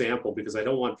this example because I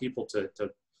don't want people to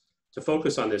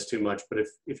focus on this too much, but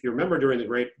if you remember during the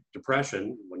Great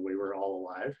Depression when we were all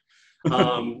alive,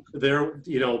 there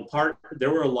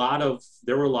were a lot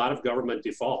of government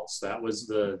defaults. That was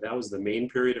the main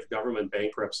period of government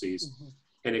bankruptcies, mm-hmm.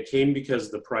 and it came because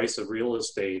the price of real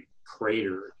estate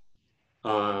cratered.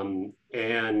 And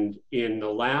in the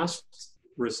last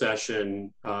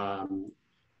recession,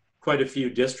 quite a few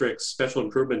districts, special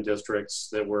improvement districts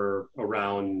that were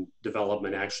around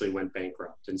development actually went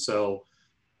bankrupt. And so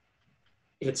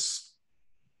it's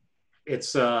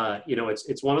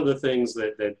one of the things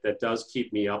that does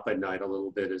keep me up at night a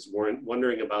little bit, is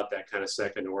wondering about that kind of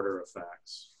second order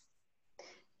effects.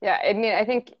 Yeah, I mean, I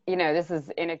think, this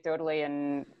is anecdotally,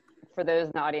 and for those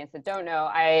in the audience that don't know,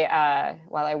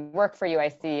 while I work for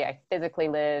UIC, I physically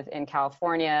live in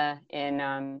California,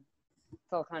 in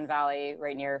Silicon Valley,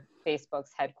 right near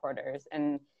Facebook's headquarters.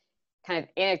 And kind of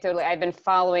anecdotally, I've been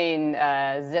following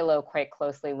Zillow quite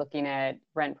closely, looking at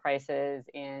rent prices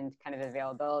and kind of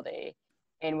availability.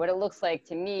 And what it looks like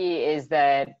to me is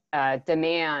that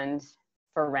demand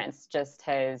for rents just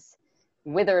has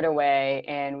withered away,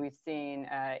 and we've seen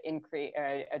a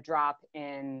drop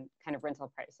in kind of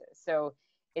rental prices. So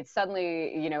it's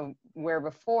suddenly, where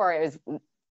before it was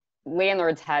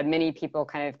landlords had many people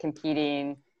kind of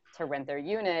competing to rent their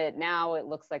unit, now it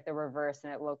looks like the reverse,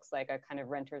 and it looks like a kind of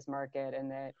renter's market,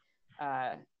 and that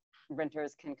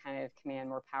renters can kind of command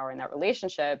more power in that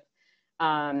relationship.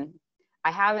 I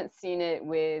haven't seen it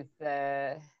with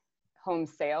the home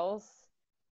sales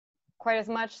quite as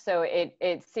much. So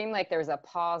it seemed like there was a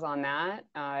pause on that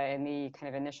in the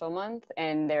kind of initial month,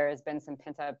 and there has been some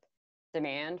pent up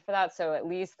demand for that. So at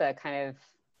least the kind of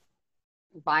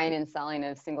buying and selling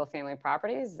of single family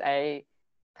properties,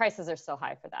 prices are still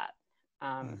high for that.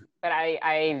 But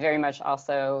I very much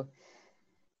also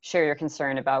share your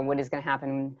concern about what is going to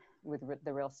happen with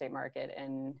the real estate market.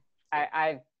 And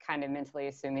I've kind of mentally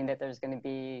assuming that there's going to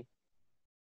be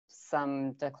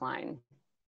some decline.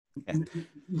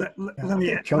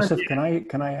 Joseph, can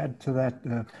I add to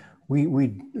that? We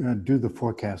do the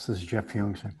forecast. This is Jeff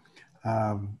Jungsen,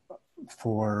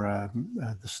 for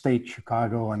the state,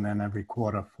 Chicago, and then every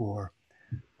quarter for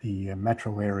the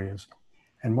metro areas.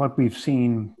 And what we've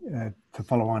seen, to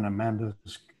follow on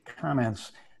Amanda's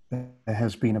comments, there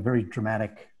has been a very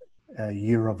dramatic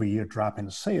year-over-year drop in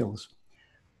sales.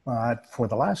 But for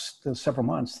the last several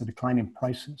months, the decline in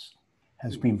prices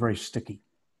has been very sticky.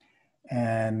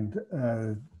 And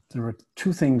there are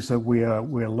two things that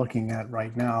we're looking at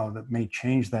right now that may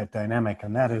change that dynamic,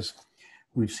 and that is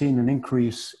we've seen an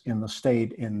increase in the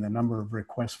state in the number of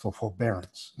requests for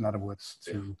forbearance, in other words,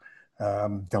 to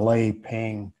delay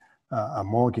paying a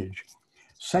mortgage.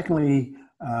 Secondly,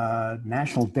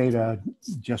 national data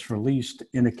just released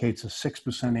indicates a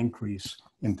 6% increase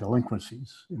in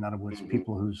delinquencies. In other words,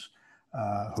 people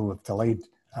who have delayed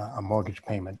a mortgage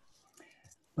payment.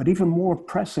 But even more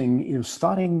pressing is,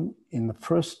 starting in the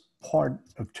first part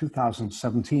of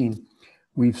 2017,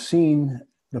 we've seen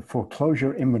the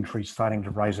foreclosure inventory starting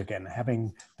to rise again,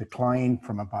 having declined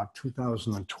from about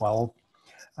 2012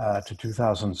 to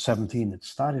 2017. It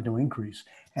started to increase.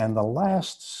 And the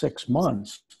last 6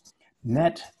 months,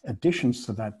 net additions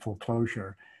to that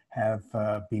foreclosure have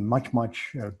been much,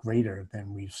 much greater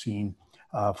than we've seen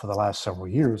for the last several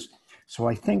years. So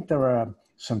I think there are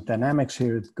some dynamics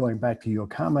here, going back to your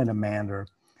comment, Amanda,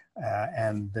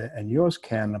 and yours,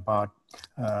 Ken, about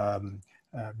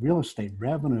real estate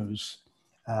revenues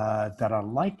that are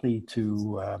likely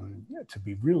to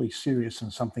be really serious,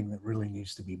 and something that really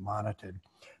needs to be monitored.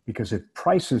 Because if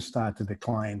prices start to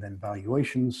decline, then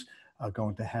valuations are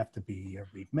going to have to be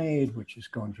remade, which is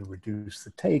going to reduce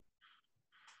the take.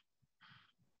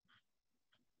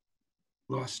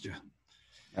 Lost you.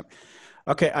 Yep.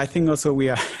 Okay, I think also we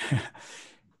are.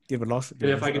 Lost. And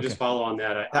if I could just follow on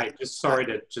that, I just sorry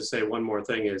to just say one more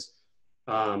thing is,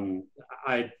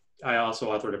 I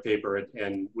also authored a paper,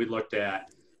 and we looked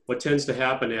at what tends to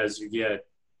happen as you get,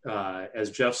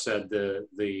 as Jeff said,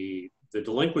 the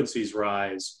delinquencies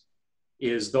rise,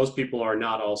 is those people are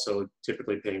not also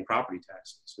typically paying property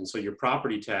taxes. And so your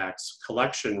property tax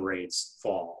collection rates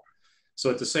fall. So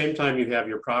at the same time you have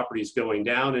your properties going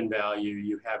down in value,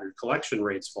 you have your collection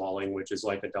rates falling, which is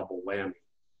like a double whammy.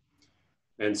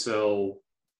 And so,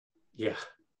 yeah.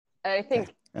 I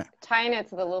think tying it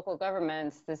to the local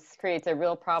governments, this creates a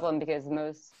real problem because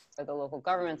most of the local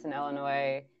governments in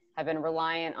Illinois have been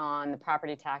reliant on the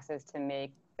property taxes to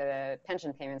make the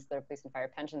pension payments, their police and fire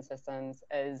pension systems.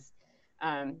 As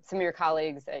some of your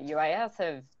colleagues at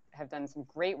UIS have done some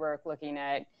great work looking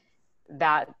at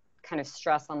that kind of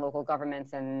stress on local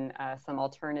governments and some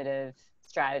alternative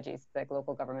strategies that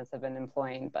local governments have been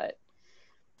employing. But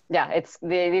yeah,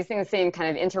 these things seem kind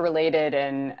of interrelated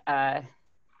and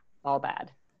all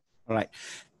bad. All right.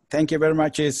 Thank you very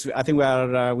much. I think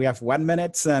we have 1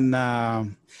 minute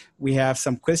and we have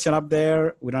some question up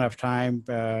there. We don't have time,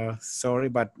 sorry,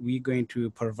 but we're going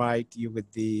to provide you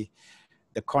with the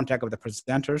contact of the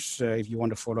presenters if you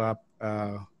want to follow up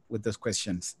with those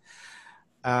questions.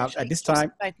 Actually, at this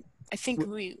time, I think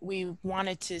we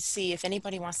wanted to see if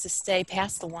anybody wants to stay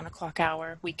past the 1 o'clock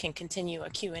hour. We can continue a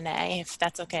Q&A if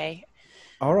that's okay.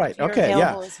 All right. If you're okay.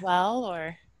 Available Yeah. as well,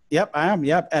 or. Yep, I am.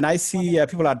 Yep, and I see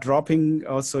people are dropping.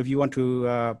 Also, if you want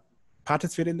to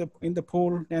participate in the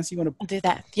poll, Nancy, you want to I'll do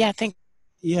that? Yeah, thank.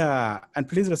 Yeah, and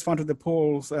please respond to the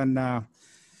polls, and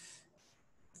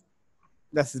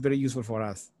that's very useful for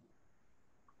us.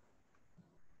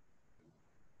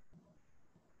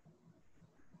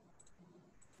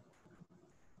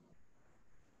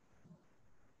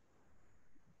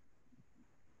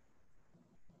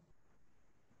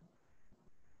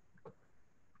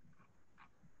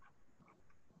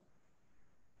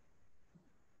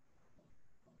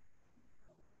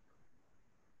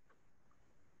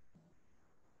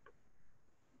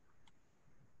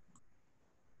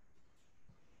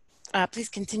 Please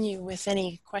continue with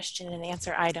any question and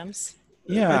answer items.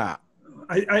 Yeah.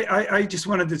 I just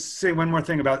wanted to say one more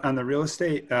thing about on the real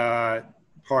estate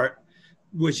part,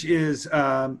 which is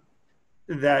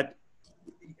that,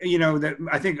 you know, that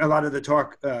I think a lot of the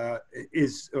talk the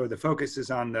focus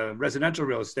is on the residential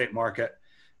real estate market.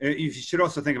 You should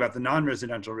also think about the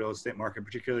non-residential real estate market,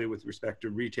 particularly with respect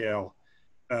to retail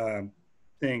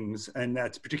things. And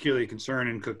that's particularly a concern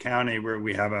in Cook County, where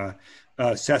we have a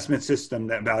assessment system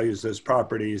that values those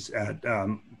properties at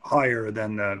higher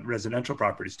than the residential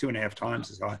properties, 2.5 times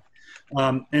as high.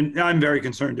 And I'm very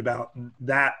concerned about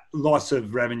that loss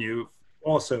of revenue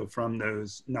also from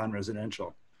those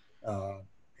non-residential,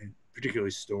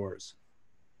 particularly stores.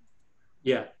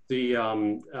 Yeah,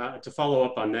 to follow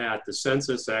up on that, the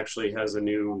census actually has a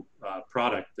new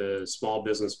product, the Small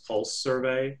Business Pulse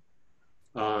Survey.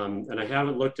 And I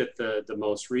haven't looked at the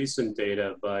most recent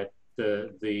data, but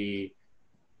the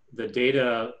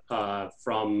data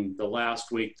from the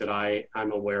last week that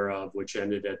I'm aware of, which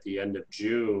ended at the end of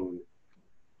June,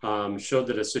 showed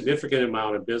that a significant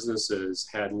amount of businesses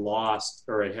had lost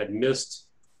or had missed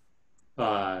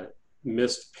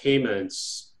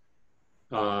payments.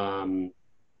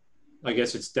 I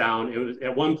guess it's down. It was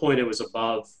at one point it was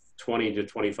above 20 to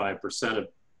 25%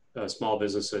 of small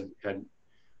business had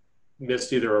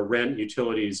missed either a rent,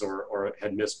 utilities, or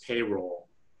had missed payroll.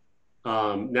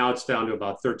 Now it's down to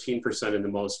about 13% in the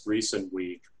most recent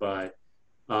week. But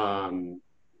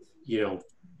you know,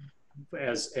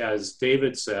 as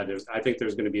David said, I think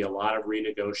there's going to be a lot of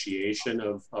renegotiation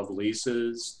of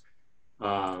leases.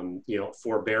 You know,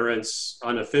 forbearance,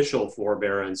 unofficial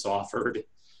forbearance offered.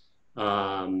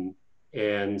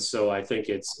 And so I think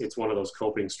it's one of those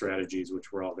coping strategies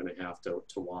which we're all going to have to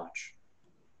watch.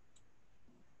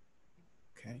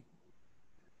 Okay.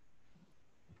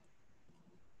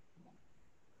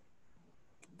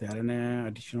 There any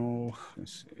additional?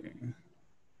 Let's see.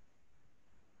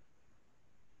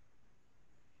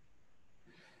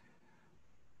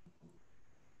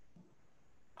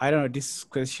 I don't know. This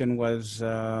question was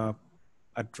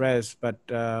addressed, but.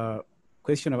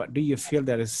 Question about, do you feel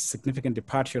there is significant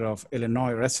departure of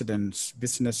Illinois residents,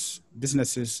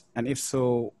 businesses, and if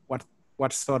so,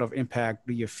 what sort of impact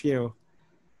do you feel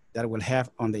that will have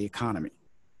on the economy?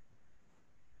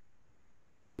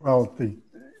 Well,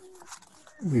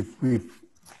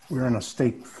 we're in a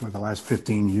state for the last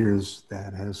 15 years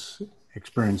that has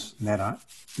experienced net out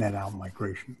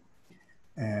migration,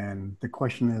 and the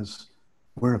question is,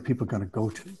 where are people going to go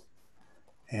to?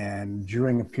 And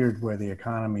during a period where the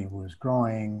economy was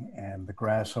growing and the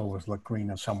grass always looked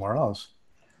greener somewhere else,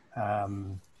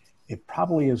 it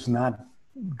probably is not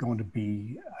going to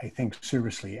be, I think,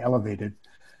 seriously elevated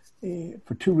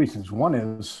for two reasons. One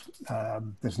is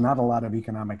there's not a lot of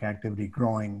economic activity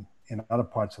growing in other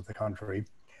parts of the country.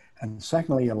 And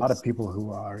secondly, a lot of people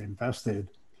who are invested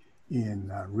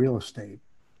in real estate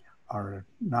are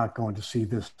not going to see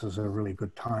this as a really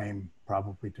good time,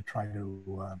 probably to try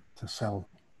to sell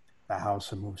the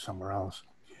house and move somewhere else.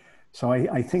 So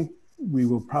I think we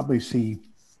will probably see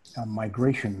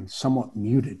migration somewhat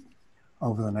muted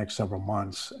over the next several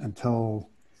months until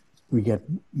we get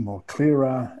more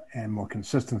clearer and more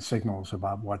consistent signals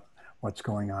about what's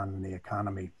going on in the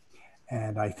economy.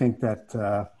 And I think that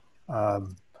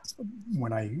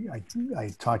when I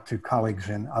talk to colleagues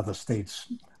in other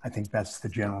states, I think that's the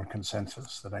general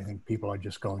consensus, that I think people are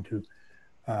just going to,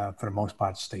 for the most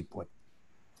part, stay put.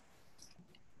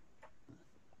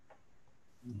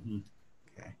 Mm-hmm.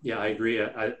 Okay. Yeah, I agree.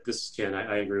 This is Ken.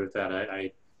 I agree with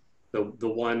that. The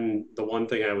one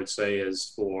thing I would say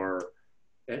is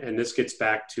and this gets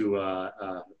back to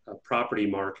a property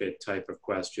market type of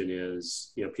question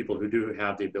is, people who do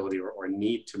have the ability or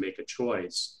need to make a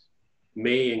choice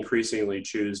may increasingly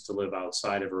choose to live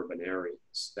outside of urban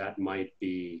areas. That might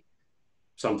be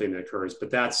something that occurs, but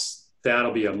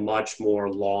that'll be a much more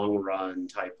long run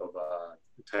type of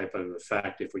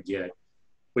effect if we get.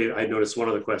 I noticed one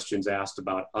of the questions asked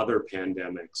about other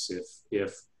pandemics.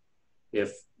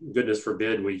 If goodness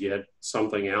forbid we get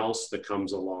something else that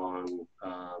comes along,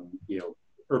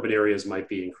 urban areas might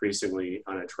be increasingly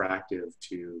unattractive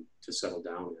to settle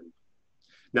down in.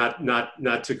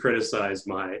 Not to criticize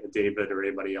David or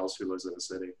anybody else who lives in the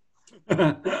city.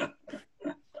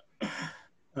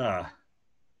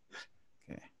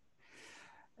 Okay.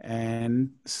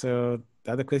 And so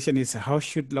the other question is, how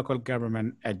should local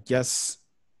government adjust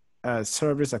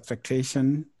service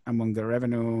expectation among the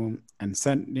revenue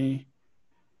uncertainty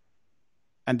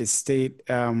and the state,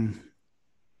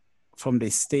 from the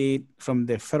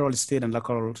federal, state, and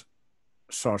local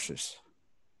sources?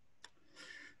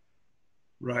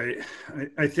 Right.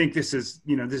 I think this is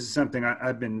something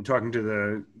I've been talking to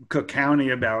the Cook County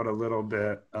about a little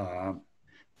bit.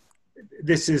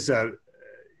 This is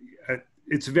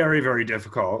it's very, very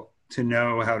difficult to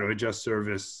know how to adjust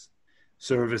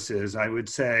services. I would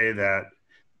say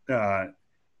that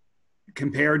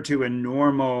compared to a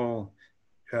normal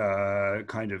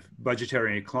kind of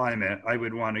budgetary climate, I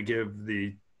would want to give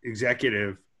the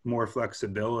executive more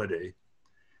flexibility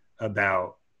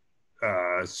about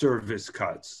service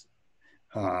cuts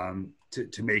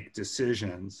to make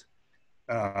decisions,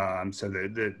 so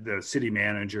the city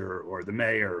manager or the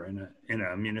mayor in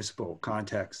a municipal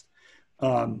context,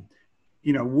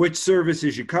 which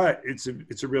services you cut. It's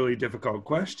a really difficult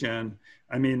question.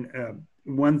 I mean,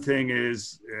 one thing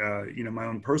is, my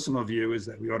own personal view is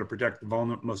that we ought to protect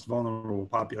the most vulnerable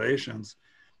populations,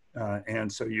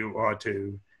 and so you ought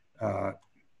to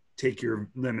take your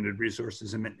limited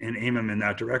resources and aim them in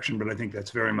that direction. But I think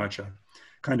that's very much a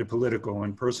kind of political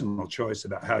and personal choice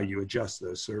about how you adjust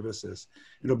those services.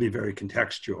 It'll be very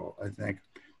contextual, I think.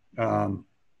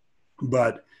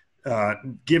 But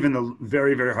given the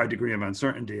very, very high degree of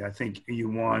uncertainty, I think you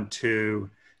want to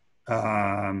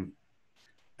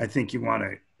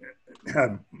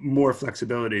have more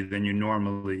flexibility than you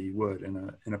normally would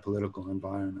in a political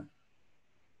environment.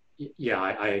 Yeah,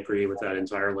 I agree with that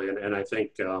entirely. And I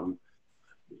think,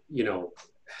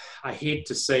 I hate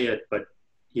to say it, but,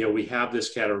 we have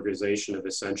this categorization of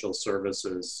essential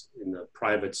services in the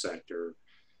private sector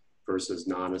versus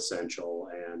non-essential.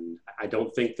 And I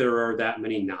don't think there are that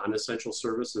many non-essential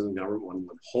services in government. One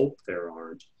would hope there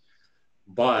aren't,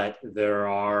 but there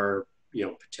are,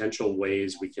 potential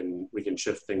ways we can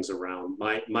shift things around.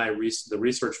 The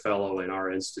research fellow in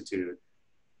our institute,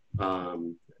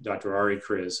 Dr. Ari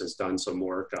Kriz, has done some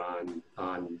work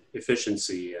on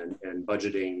efficiency and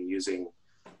budgeting using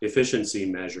efficiency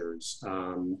measures.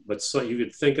 But so you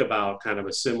could think about kind of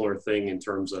a similar thing in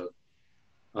terms of,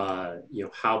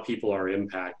 how people are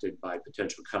impacted by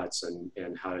potential cuts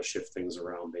and how to shift things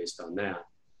around based on that.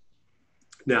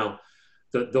 Now,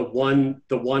 the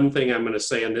one thing I'm going to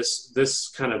say, and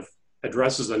this kind of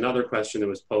addresses another question that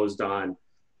was posed on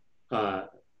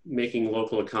making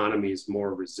local economies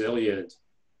more resilient.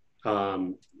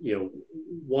 One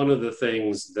of the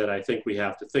things that I think we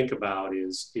have to think about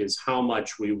is how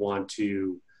much we want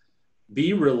to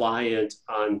be reliant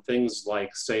on things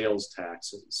like sales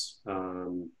taxes.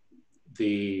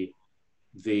 We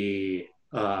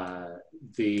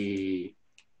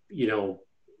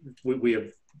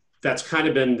have, that's kind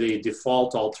of been the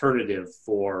default alternative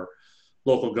for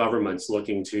local governments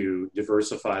looking to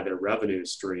diversify their revenue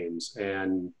streams.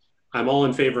 And I'm all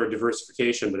in favor of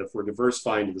diversification, but if we're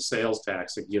diversifying to the sales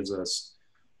tax, it gives us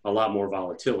a lot more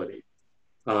volatility.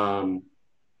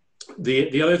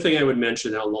 The other thing I would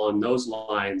mention along those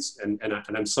lines, and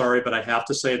I'm sorry, but I have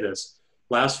to say this.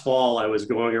 Last fall, I was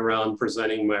going around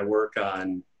presenting my work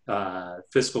on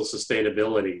fiscal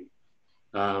sustainability,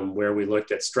 where we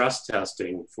looked at stress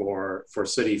testing for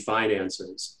city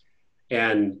finances.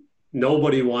 And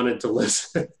nobody wanted to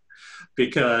listen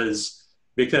because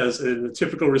because the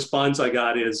typical response I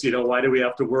got is, you know, why do we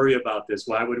have to worry about this?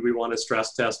 Why would we want to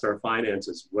stress test our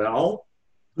finances? Well,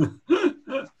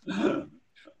 the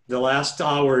last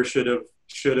hour should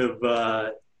have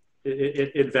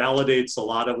it validates a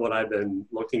lot of what I've been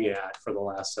looking at for the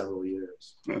last several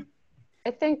years.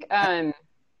 I think I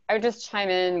would just chime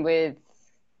in with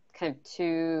kind of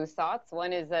two thoughts.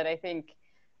 One is that I think,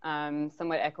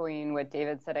 somewhat echoing what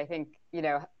David said, I think, you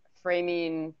know,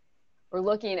 framing or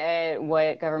looking at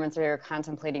what governments are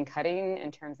contemplating cutting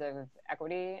in terms of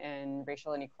equity and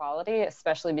racial inequality,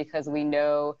 especially because we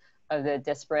know of the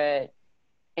disparate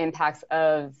impacts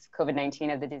of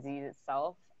COVID-19, of the disease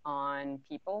itself, on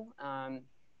people. I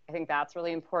think that's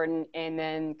really important. And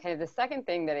then kind of the second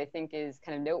thing that I think is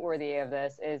kind of noteworthy of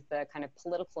this is the kind of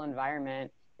political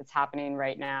environment that's happening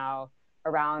right now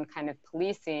around kind of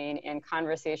policing and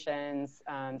conversations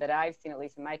that I've seen, at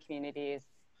least in my communities,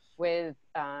 with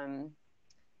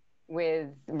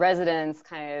residents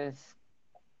kind of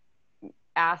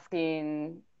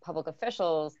asking public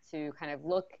officials to kind of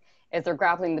look, as they're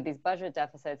grappling with these budget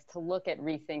deficits, to look at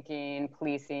rethinking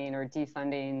policing or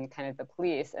defunding kind of the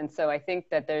police. And so I think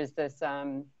that there's this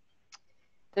kind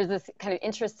of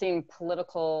interesting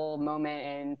political moment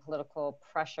and political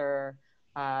pressure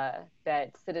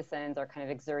that citizens are kind of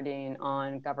exerting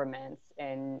on governments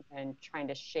and trying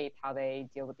to shape how they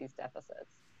deal with these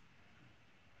deficits.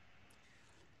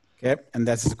 Okay, and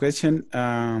that's the question.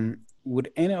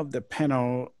 Would any of the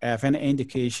panel have any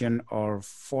indication or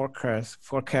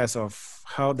forecast of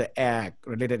how the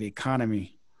ag-related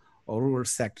economy or rural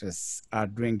sectors are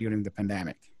doing during the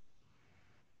pandemic?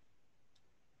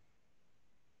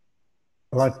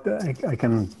 Well, I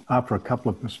can offer a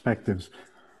couple of perspectives.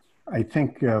 I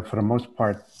think for the most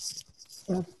part,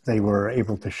 they were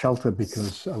able to shelter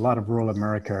because a lot of rural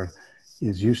America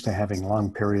is used to having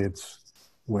long periods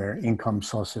where income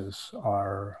sources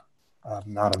are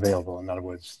not available. In other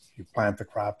words, you plant the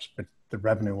crops, but the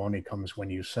revenue only comes when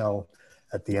you sell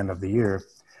at the end of the year.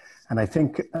 And I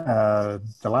think the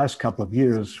last couple of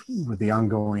years with the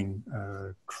ongoing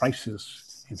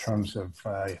crisis in terms of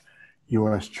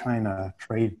US-China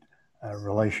trade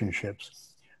relationships,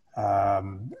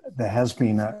 there has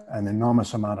been an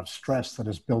enormous amount of stress that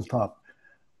has built up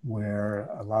where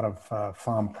a lot of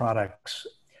farm products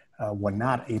were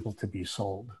not able to be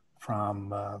sold from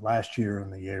last year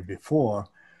and the year before.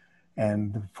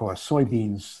 And for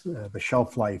soybeans, the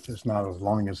shelf life is not as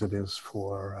long as it is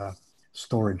for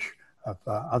storage of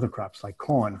other crops like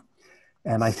corn.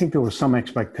 And I think there was some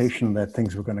expectation that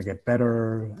things were going to get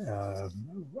better.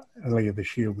 Earlier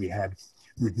this year, we had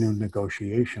renewed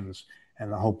negotiations,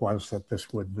 and the hope was that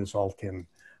this would result in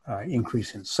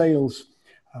increase in sales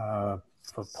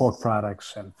for pork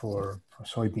products and for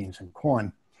soybeans and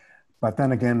corn. But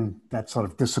then again, that sort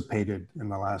of dissipated in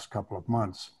the last couple of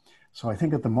months. So I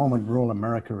think at the moment, rural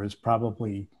America is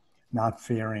probably not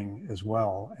faring as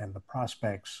well, and the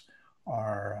prospects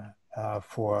are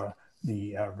for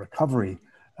the recovery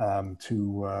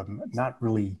to not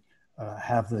really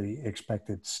have the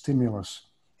expected stimulus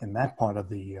in that part of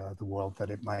the world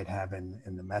that it might have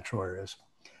in the metro areas.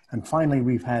 And finally,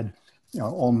 we've had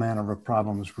all manner of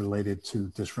problems related to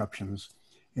disruptions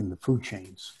in the food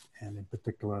chains, and in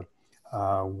particular,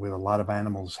 with a lot of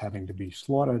animals having to be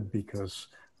slaughtered because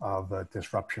of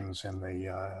disruptions in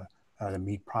the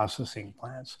meat processing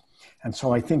plants. And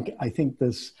so I think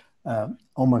there's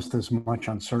almost as much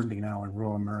uncertainty now in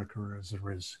rural America as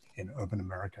there is in urban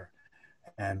America.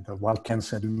 And while Ken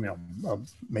said,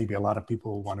 maybe a lot of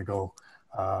people want to go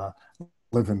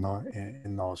live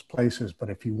in those places, but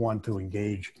if you want to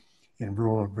engage in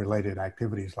rural-related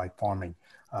activities like farming,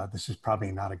 this is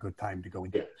probably not a good time to go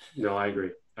into. Yeah, no, I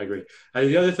agree.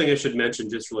 The other thing I should mention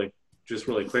just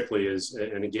really quickly is,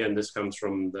 and again, this comes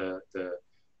from the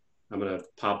I'm going to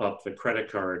pop up the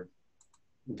credit card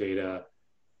data.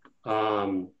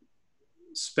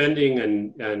 Spending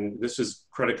and this is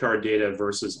credit card data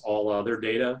versus all other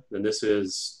data, and this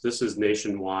is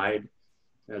nationwide.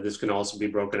 This can also be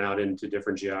broken out into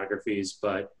different geographies,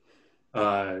 but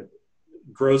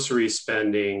grocery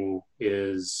spending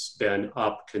is been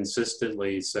up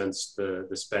consistently since the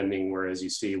spending, whereas you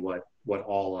see what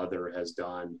all other has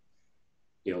done,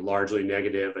 largely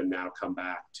negative, and now come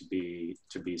back to be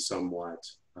somewhat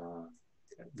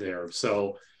there.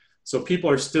 So people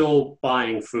are still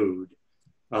buying food.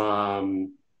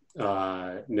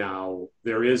 Now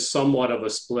there is somewhat of a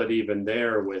split even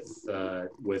there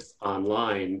with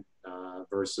online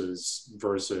versus,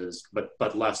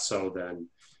 but less so than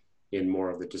in more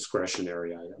of the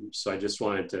discretionary items. So I just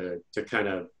wanted to kind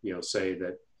of say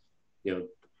that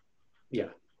yeah,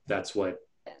 that's what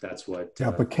that's what.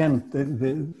 Yeah, but Ken,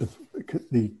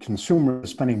 the consumer is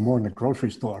spending more in the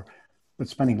grocery store, but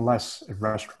spending less at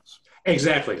restaurants.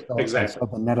 Exactly, exactly. So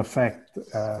the net effect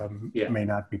Yeah. may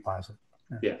not be positive.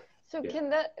 Yeah. So can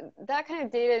that kind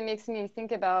of data makes me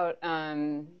think about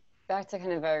back to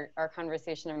kind of our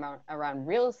conversation around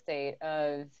real estate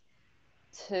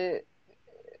to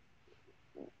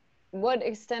what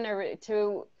extent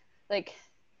to like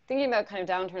thinking about kind of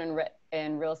downturn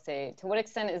in real estate, to what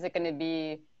extent is it going to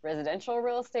be residential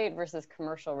real estate versus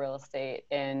commercial real estate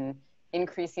in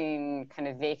increasing kind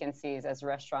of vacancies as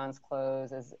restaurants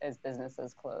close, as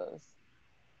businesses close?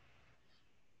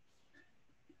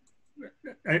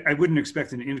 I wouldn't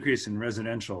expect an increase in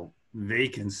residential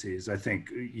vacancies. I think,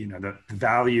 the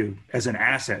value as an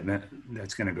asset,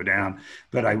 that's going to go down.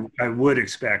 But I would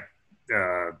expect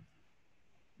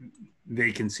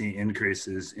vacancy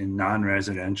increases in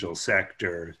non-residential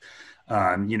sectors.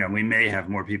 We may have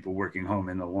more people working home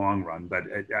in the long run, but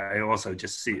I also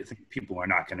just think people are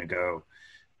not going to go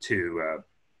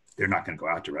they're not going to go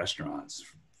out to restaurants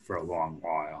for a long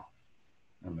while,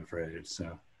 I'm afraid.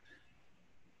 So.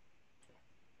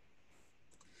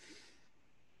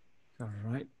 All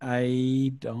right,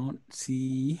 I don't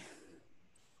see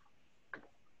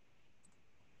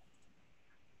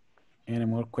any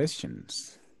more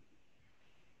questions.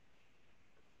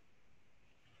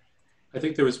 I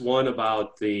think there was one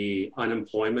about the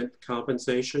unemployment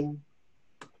compensation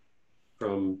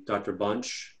from Dr.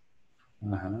 Bunch.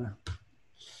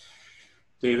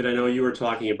 David, I know you were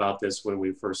talking about this when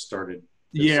we first started.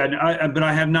 Yeah, but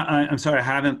I have not. I'm sorry,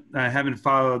 I haven't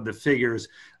followed the figures.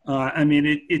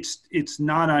 It's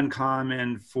not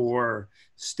uncommon for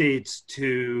states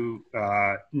to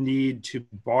need to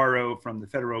borrow from the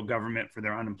federal government for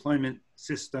their unemployment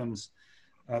systems.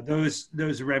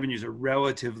 Those revenues are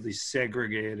relatively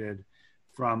segregated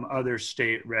from other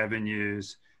state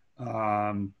revenues.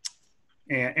 And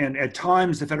at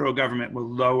times the federal government will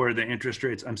lower the interest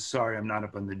rates. I'm sorry, I'm not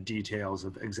up on the details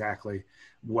of exactly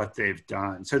what they've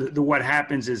done. So what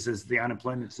happens is the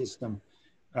unemployment system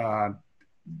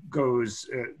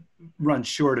runs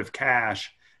short of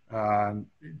cash.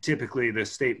 Typically the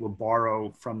state will borrow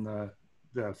from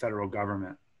the federal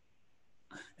government.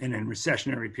 And in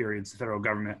recessionary periods, the federal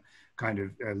government kind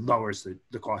of lowers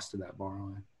the cost of that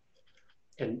borrowing.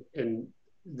 And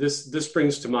this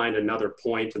brings to mind another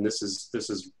point, and this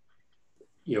is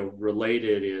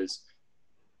related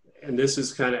and this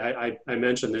is kind of I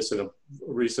mentioned this in a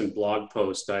recent blog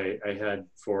post I had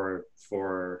for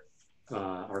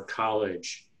our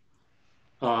college,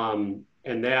 and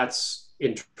that's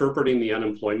interpreting the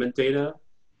unemployment data.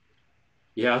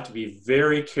 You have to be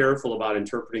very careful about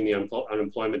interpreting the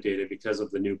unemployment data because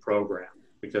of the new program,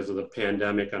 because of the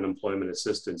Pandemic Unemployment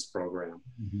Assistance Program.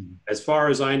 Mm-hmm. As far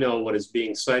as I know, what is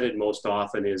being cited most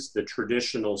often is the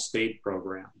traditional state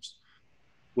programs,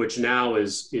 which now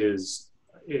it's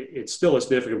still a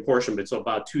significant portion, but it's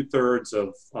about 2/3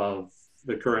 of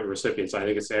the current recipients. I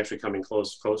think it's actually coming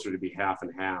closer to be half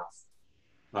and half.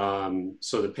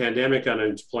 So the pandemic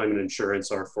unemployment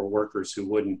insurance are for workers who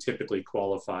wouldn't typically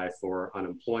qualify for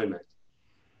unemployment.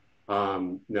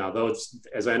 Now,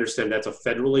 as I understand, that's a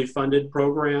federally funded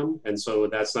program, and so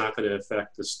that's not going to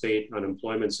affect the state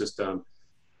unemployment system.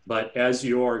 But as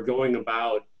you're going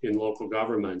about in local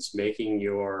governments, making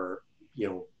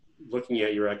looking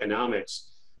at your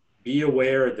economics, be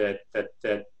aware that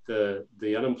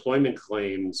the unemployment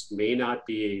claims may not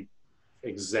be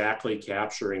exactly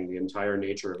capturing the entire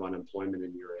nature of unemployment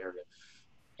in your area.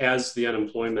 As the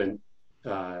unemployment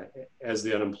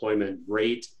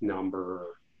rate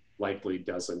number likely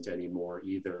doesn't anymore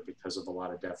either, because of a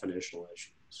lot of definitional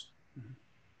issues.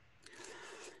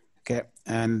 Okay,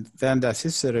 and then there's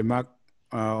this remark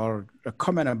or a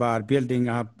comment about building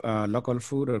up local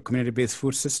food or community-based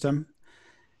food system.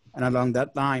 And along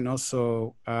that line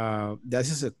also, there's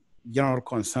just a general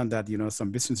concern that, some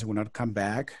businesses will not come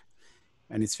back,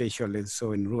 and especially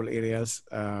so in rural areas.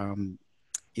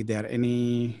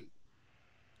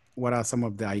 What are some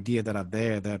of the ideas that are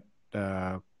there that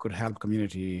could help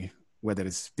community, whether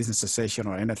it's business cessation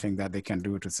or anything that they can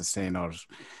do to sustain or,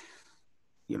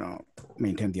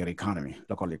 maintain their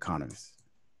local economies?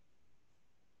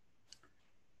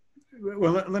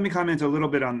 Well, let me comment a little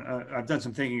bit on, I've done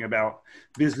some thinking about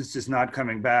businesses not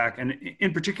coming back. And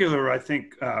in particular, I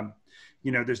think,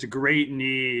 there's a great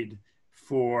need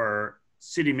for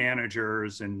city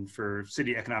managers and for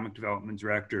city economic development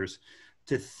directors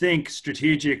to think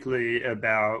strategically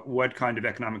about what kind of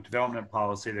economic development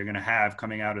policy they're going to have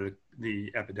coming out of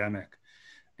the epidemic.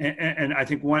 And I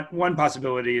think one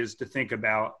possibility is to think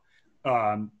about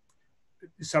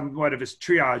somewhat of a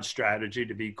triage strategy,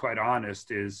 to be quite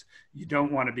honest, is you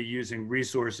don't want to be using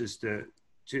resources to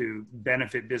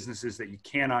benefit businesses that you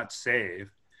cannot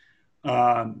save.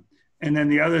 And then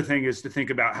the other thing is to think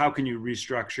about how can you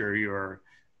restructure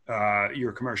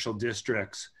your commercial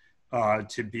districts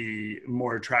to be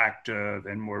more attractive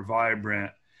and more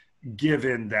vibrant,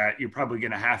 given that you're probably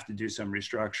going to have to do some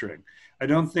restructuring. I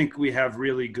don't think we have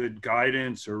really good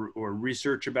guidance or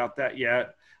research about that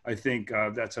yet. I think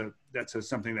that's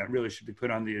something that really should be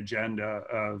put on the agenda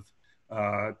of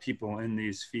people in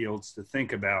these fields to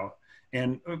think about,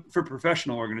 and for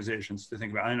professional organizations to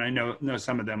think about. And I know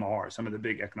some of them are, some of the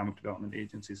big economic development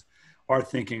agencies are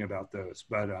thinking about those,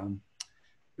 but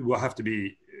we'll have to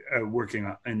be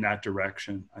working in that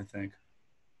direction, I think.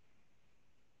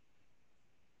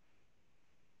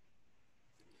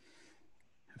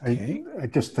 Okay.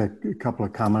 Just a couple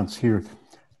of comments here.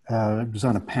 I was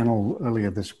on a panel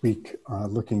earlier this week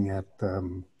looking at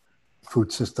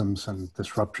food systems and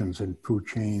disruptions in food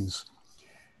chains.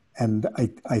 And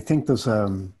I think there's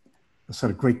a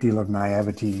sort of great deal of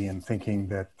naivety in thinking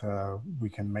that we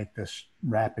can make this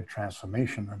rapid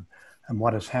transformation. And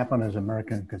what has happened is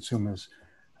American consumers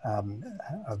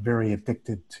are very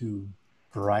addicted to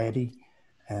variety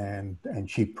and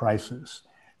cheap prices.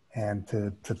 And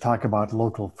to talk about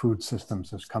local food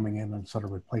systems as coming in and sort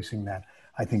of replacing that,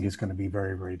 I think is going to be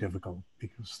very, very difficult,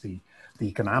 because the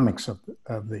economics of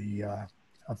the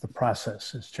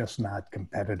process is just not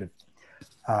competitive.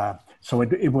 So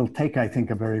it will take, I think,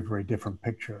 a very, very different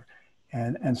picture.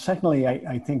 And secondly,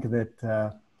 I think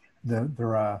that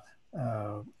there are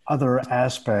other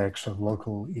aspects of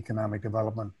local economic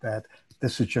development that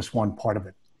this is just one part of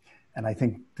it. And I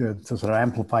think to sort of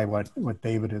amplify what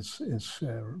David is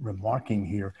remarking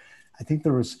here, I think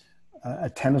there is a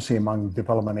tendency among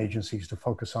development agencies to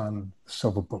focus on the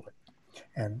silver bullet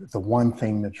and the one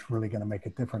thing that's really going to make a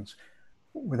difference,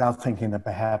 without thinking that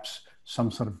perhaps some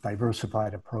sort of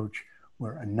diversified approach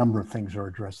where a number of things are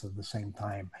addressed at the same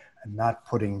time, and not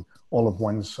putting all of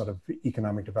one's sort of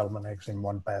economic development eggs in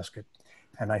one basket.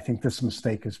 And I think this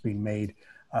mistake has been made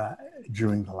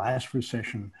during the last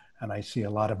recession, and I see a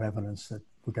lot of evidence that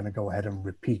we're going to go ahead and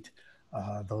repeat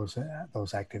those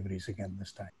activities again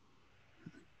this time.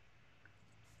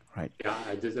 Right.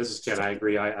 Yeah, this is Ken. I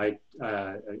agree. I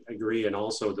agree, and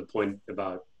also the point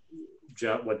about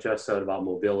what Jeff said about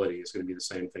mobility is going to be the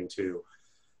same thing too.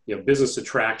 You know, business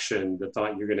attraction. The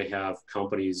thought you're going to have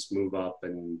companies move up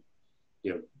and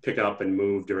pick up and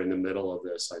move during the middle of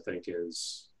this, I think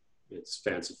it's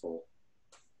fanciful.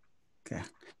 Okay.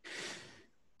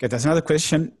 Okay, there's another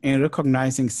question. In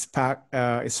recognizing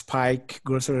spike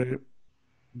grocery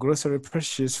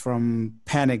purchase from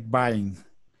panic buying,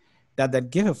 does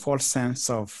that give a false sense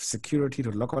of security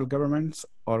to local governments,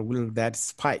 or will that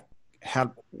spike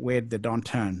help with the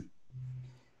downturn?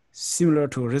 Similar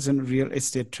to recent real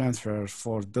estate transfers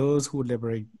for those who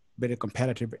leverage very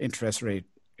competitive interest rate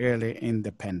early in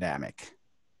the pandemic.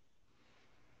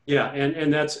 Yeah,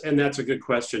 and that's a good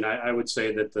question. I would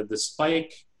say that the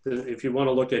spike, if you want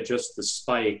to look at just the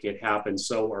spike, it happened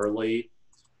so early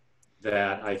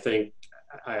that I think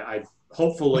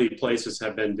hopefully places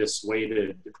have been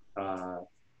dissuaded by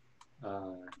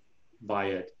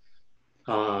it.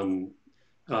 I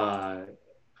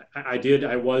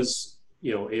was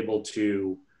able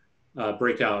to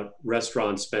break out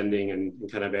restaurant spending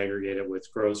and kind of aggregate it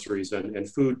with groceries, and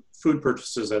food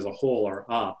purchases as a whole are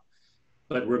up.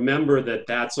 But remember that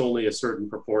that's only a certain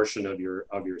proportion of your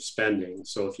spending.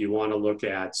 So if you want to look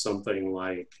at something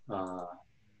like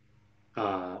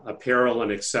apparel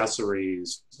and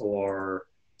accessories, or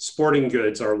sporting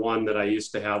goods are one that I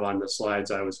used to have on the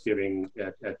slides I was giving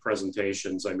at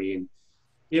presentations. I mean,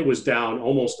 it was down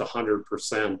almost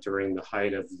 100% during the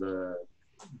height of the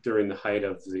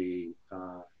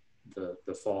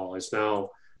fall. It's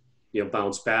now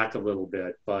bounced back a little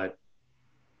bit, but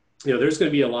there's going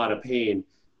to be a lot of pain,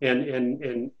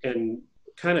 and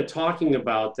kind of talking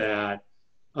about that.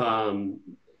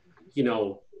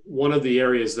 One of the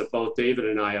areas that both David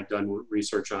and I have done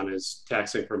research on is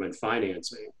tax increment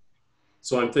financing.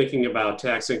 So I'm thinking about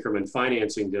tax increment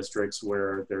financing districts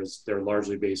where they're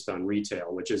largely based on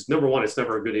retail, which is, number one, it's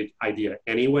never a good idea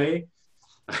anyway.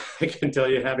 I can tell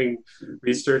you, having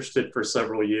researched it for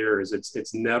several years,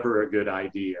 it's never a good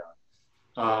idea.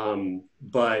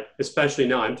 But especially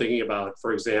now, I'm thinking about,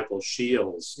 for example,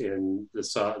 Shields in the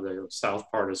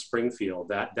south part of Springfield.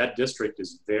 That district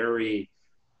is very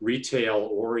retail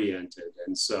oriented,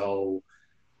 and so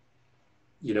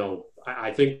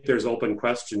I think there's open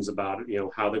questions about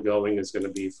how the going is going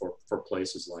to be for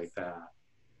places like that.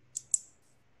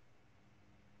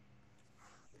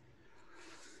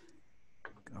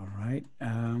 All right.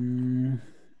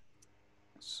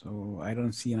 So I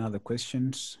don't see any other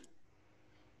questions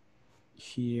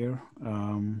here.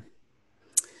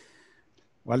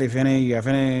 Well, if you have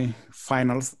any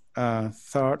final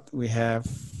thought, we have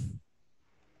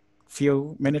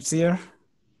few minutes here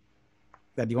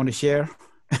that you want to share.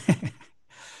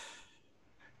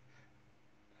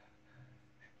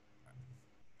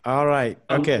 All right.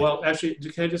 Okay. Well, actually,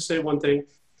 can I just say one thing?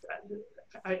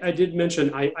 I did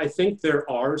mention, I think there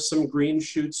are some green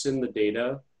shoots in the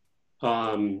data.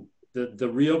 The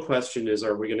real question is,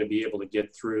 are we going to be able to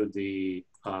get through the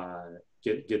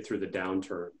get through the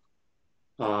downturn?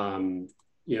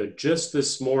 You know, just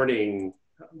this morning,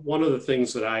 one of the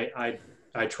things that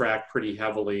I track pretty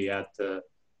heavily at the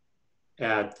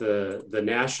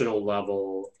national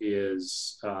level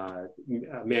is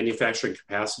manufacturing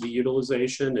capacity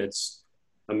utilization. It's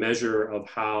a measure of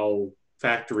how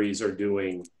factories are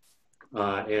doing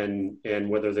and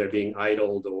whether they're being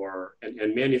idled or,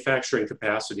 and manufacturing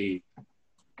capacity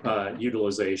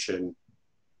utilization.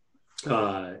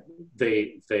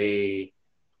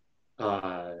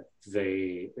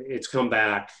 It's come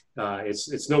back.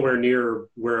 It's nowhere near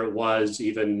where it was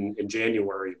even in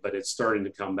January, but it's starting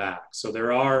to come back. So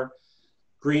there are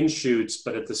green shoots,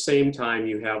 but at the same time,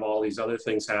 you have all these other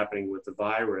things happening with the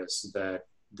virus that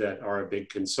are a big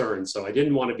concern. So I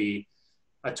didn't want to be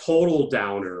a total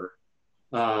downer,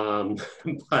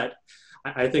 but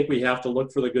I think we have to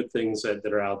look for the good things that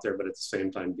are out there, but at the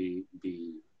same time, be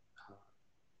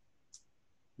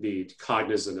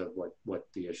cognizant of what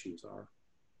the issues are.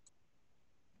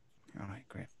 All right,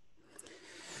 great.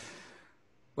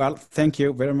 Well, thank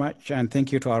you very much. And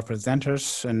thank you to our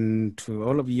presenters and to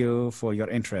all of you for your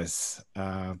interest.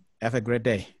 Have a great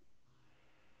day.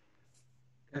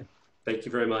 Okay. Thank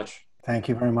you very much. Thank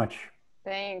you very much.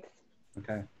 Thanks.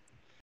 Okay.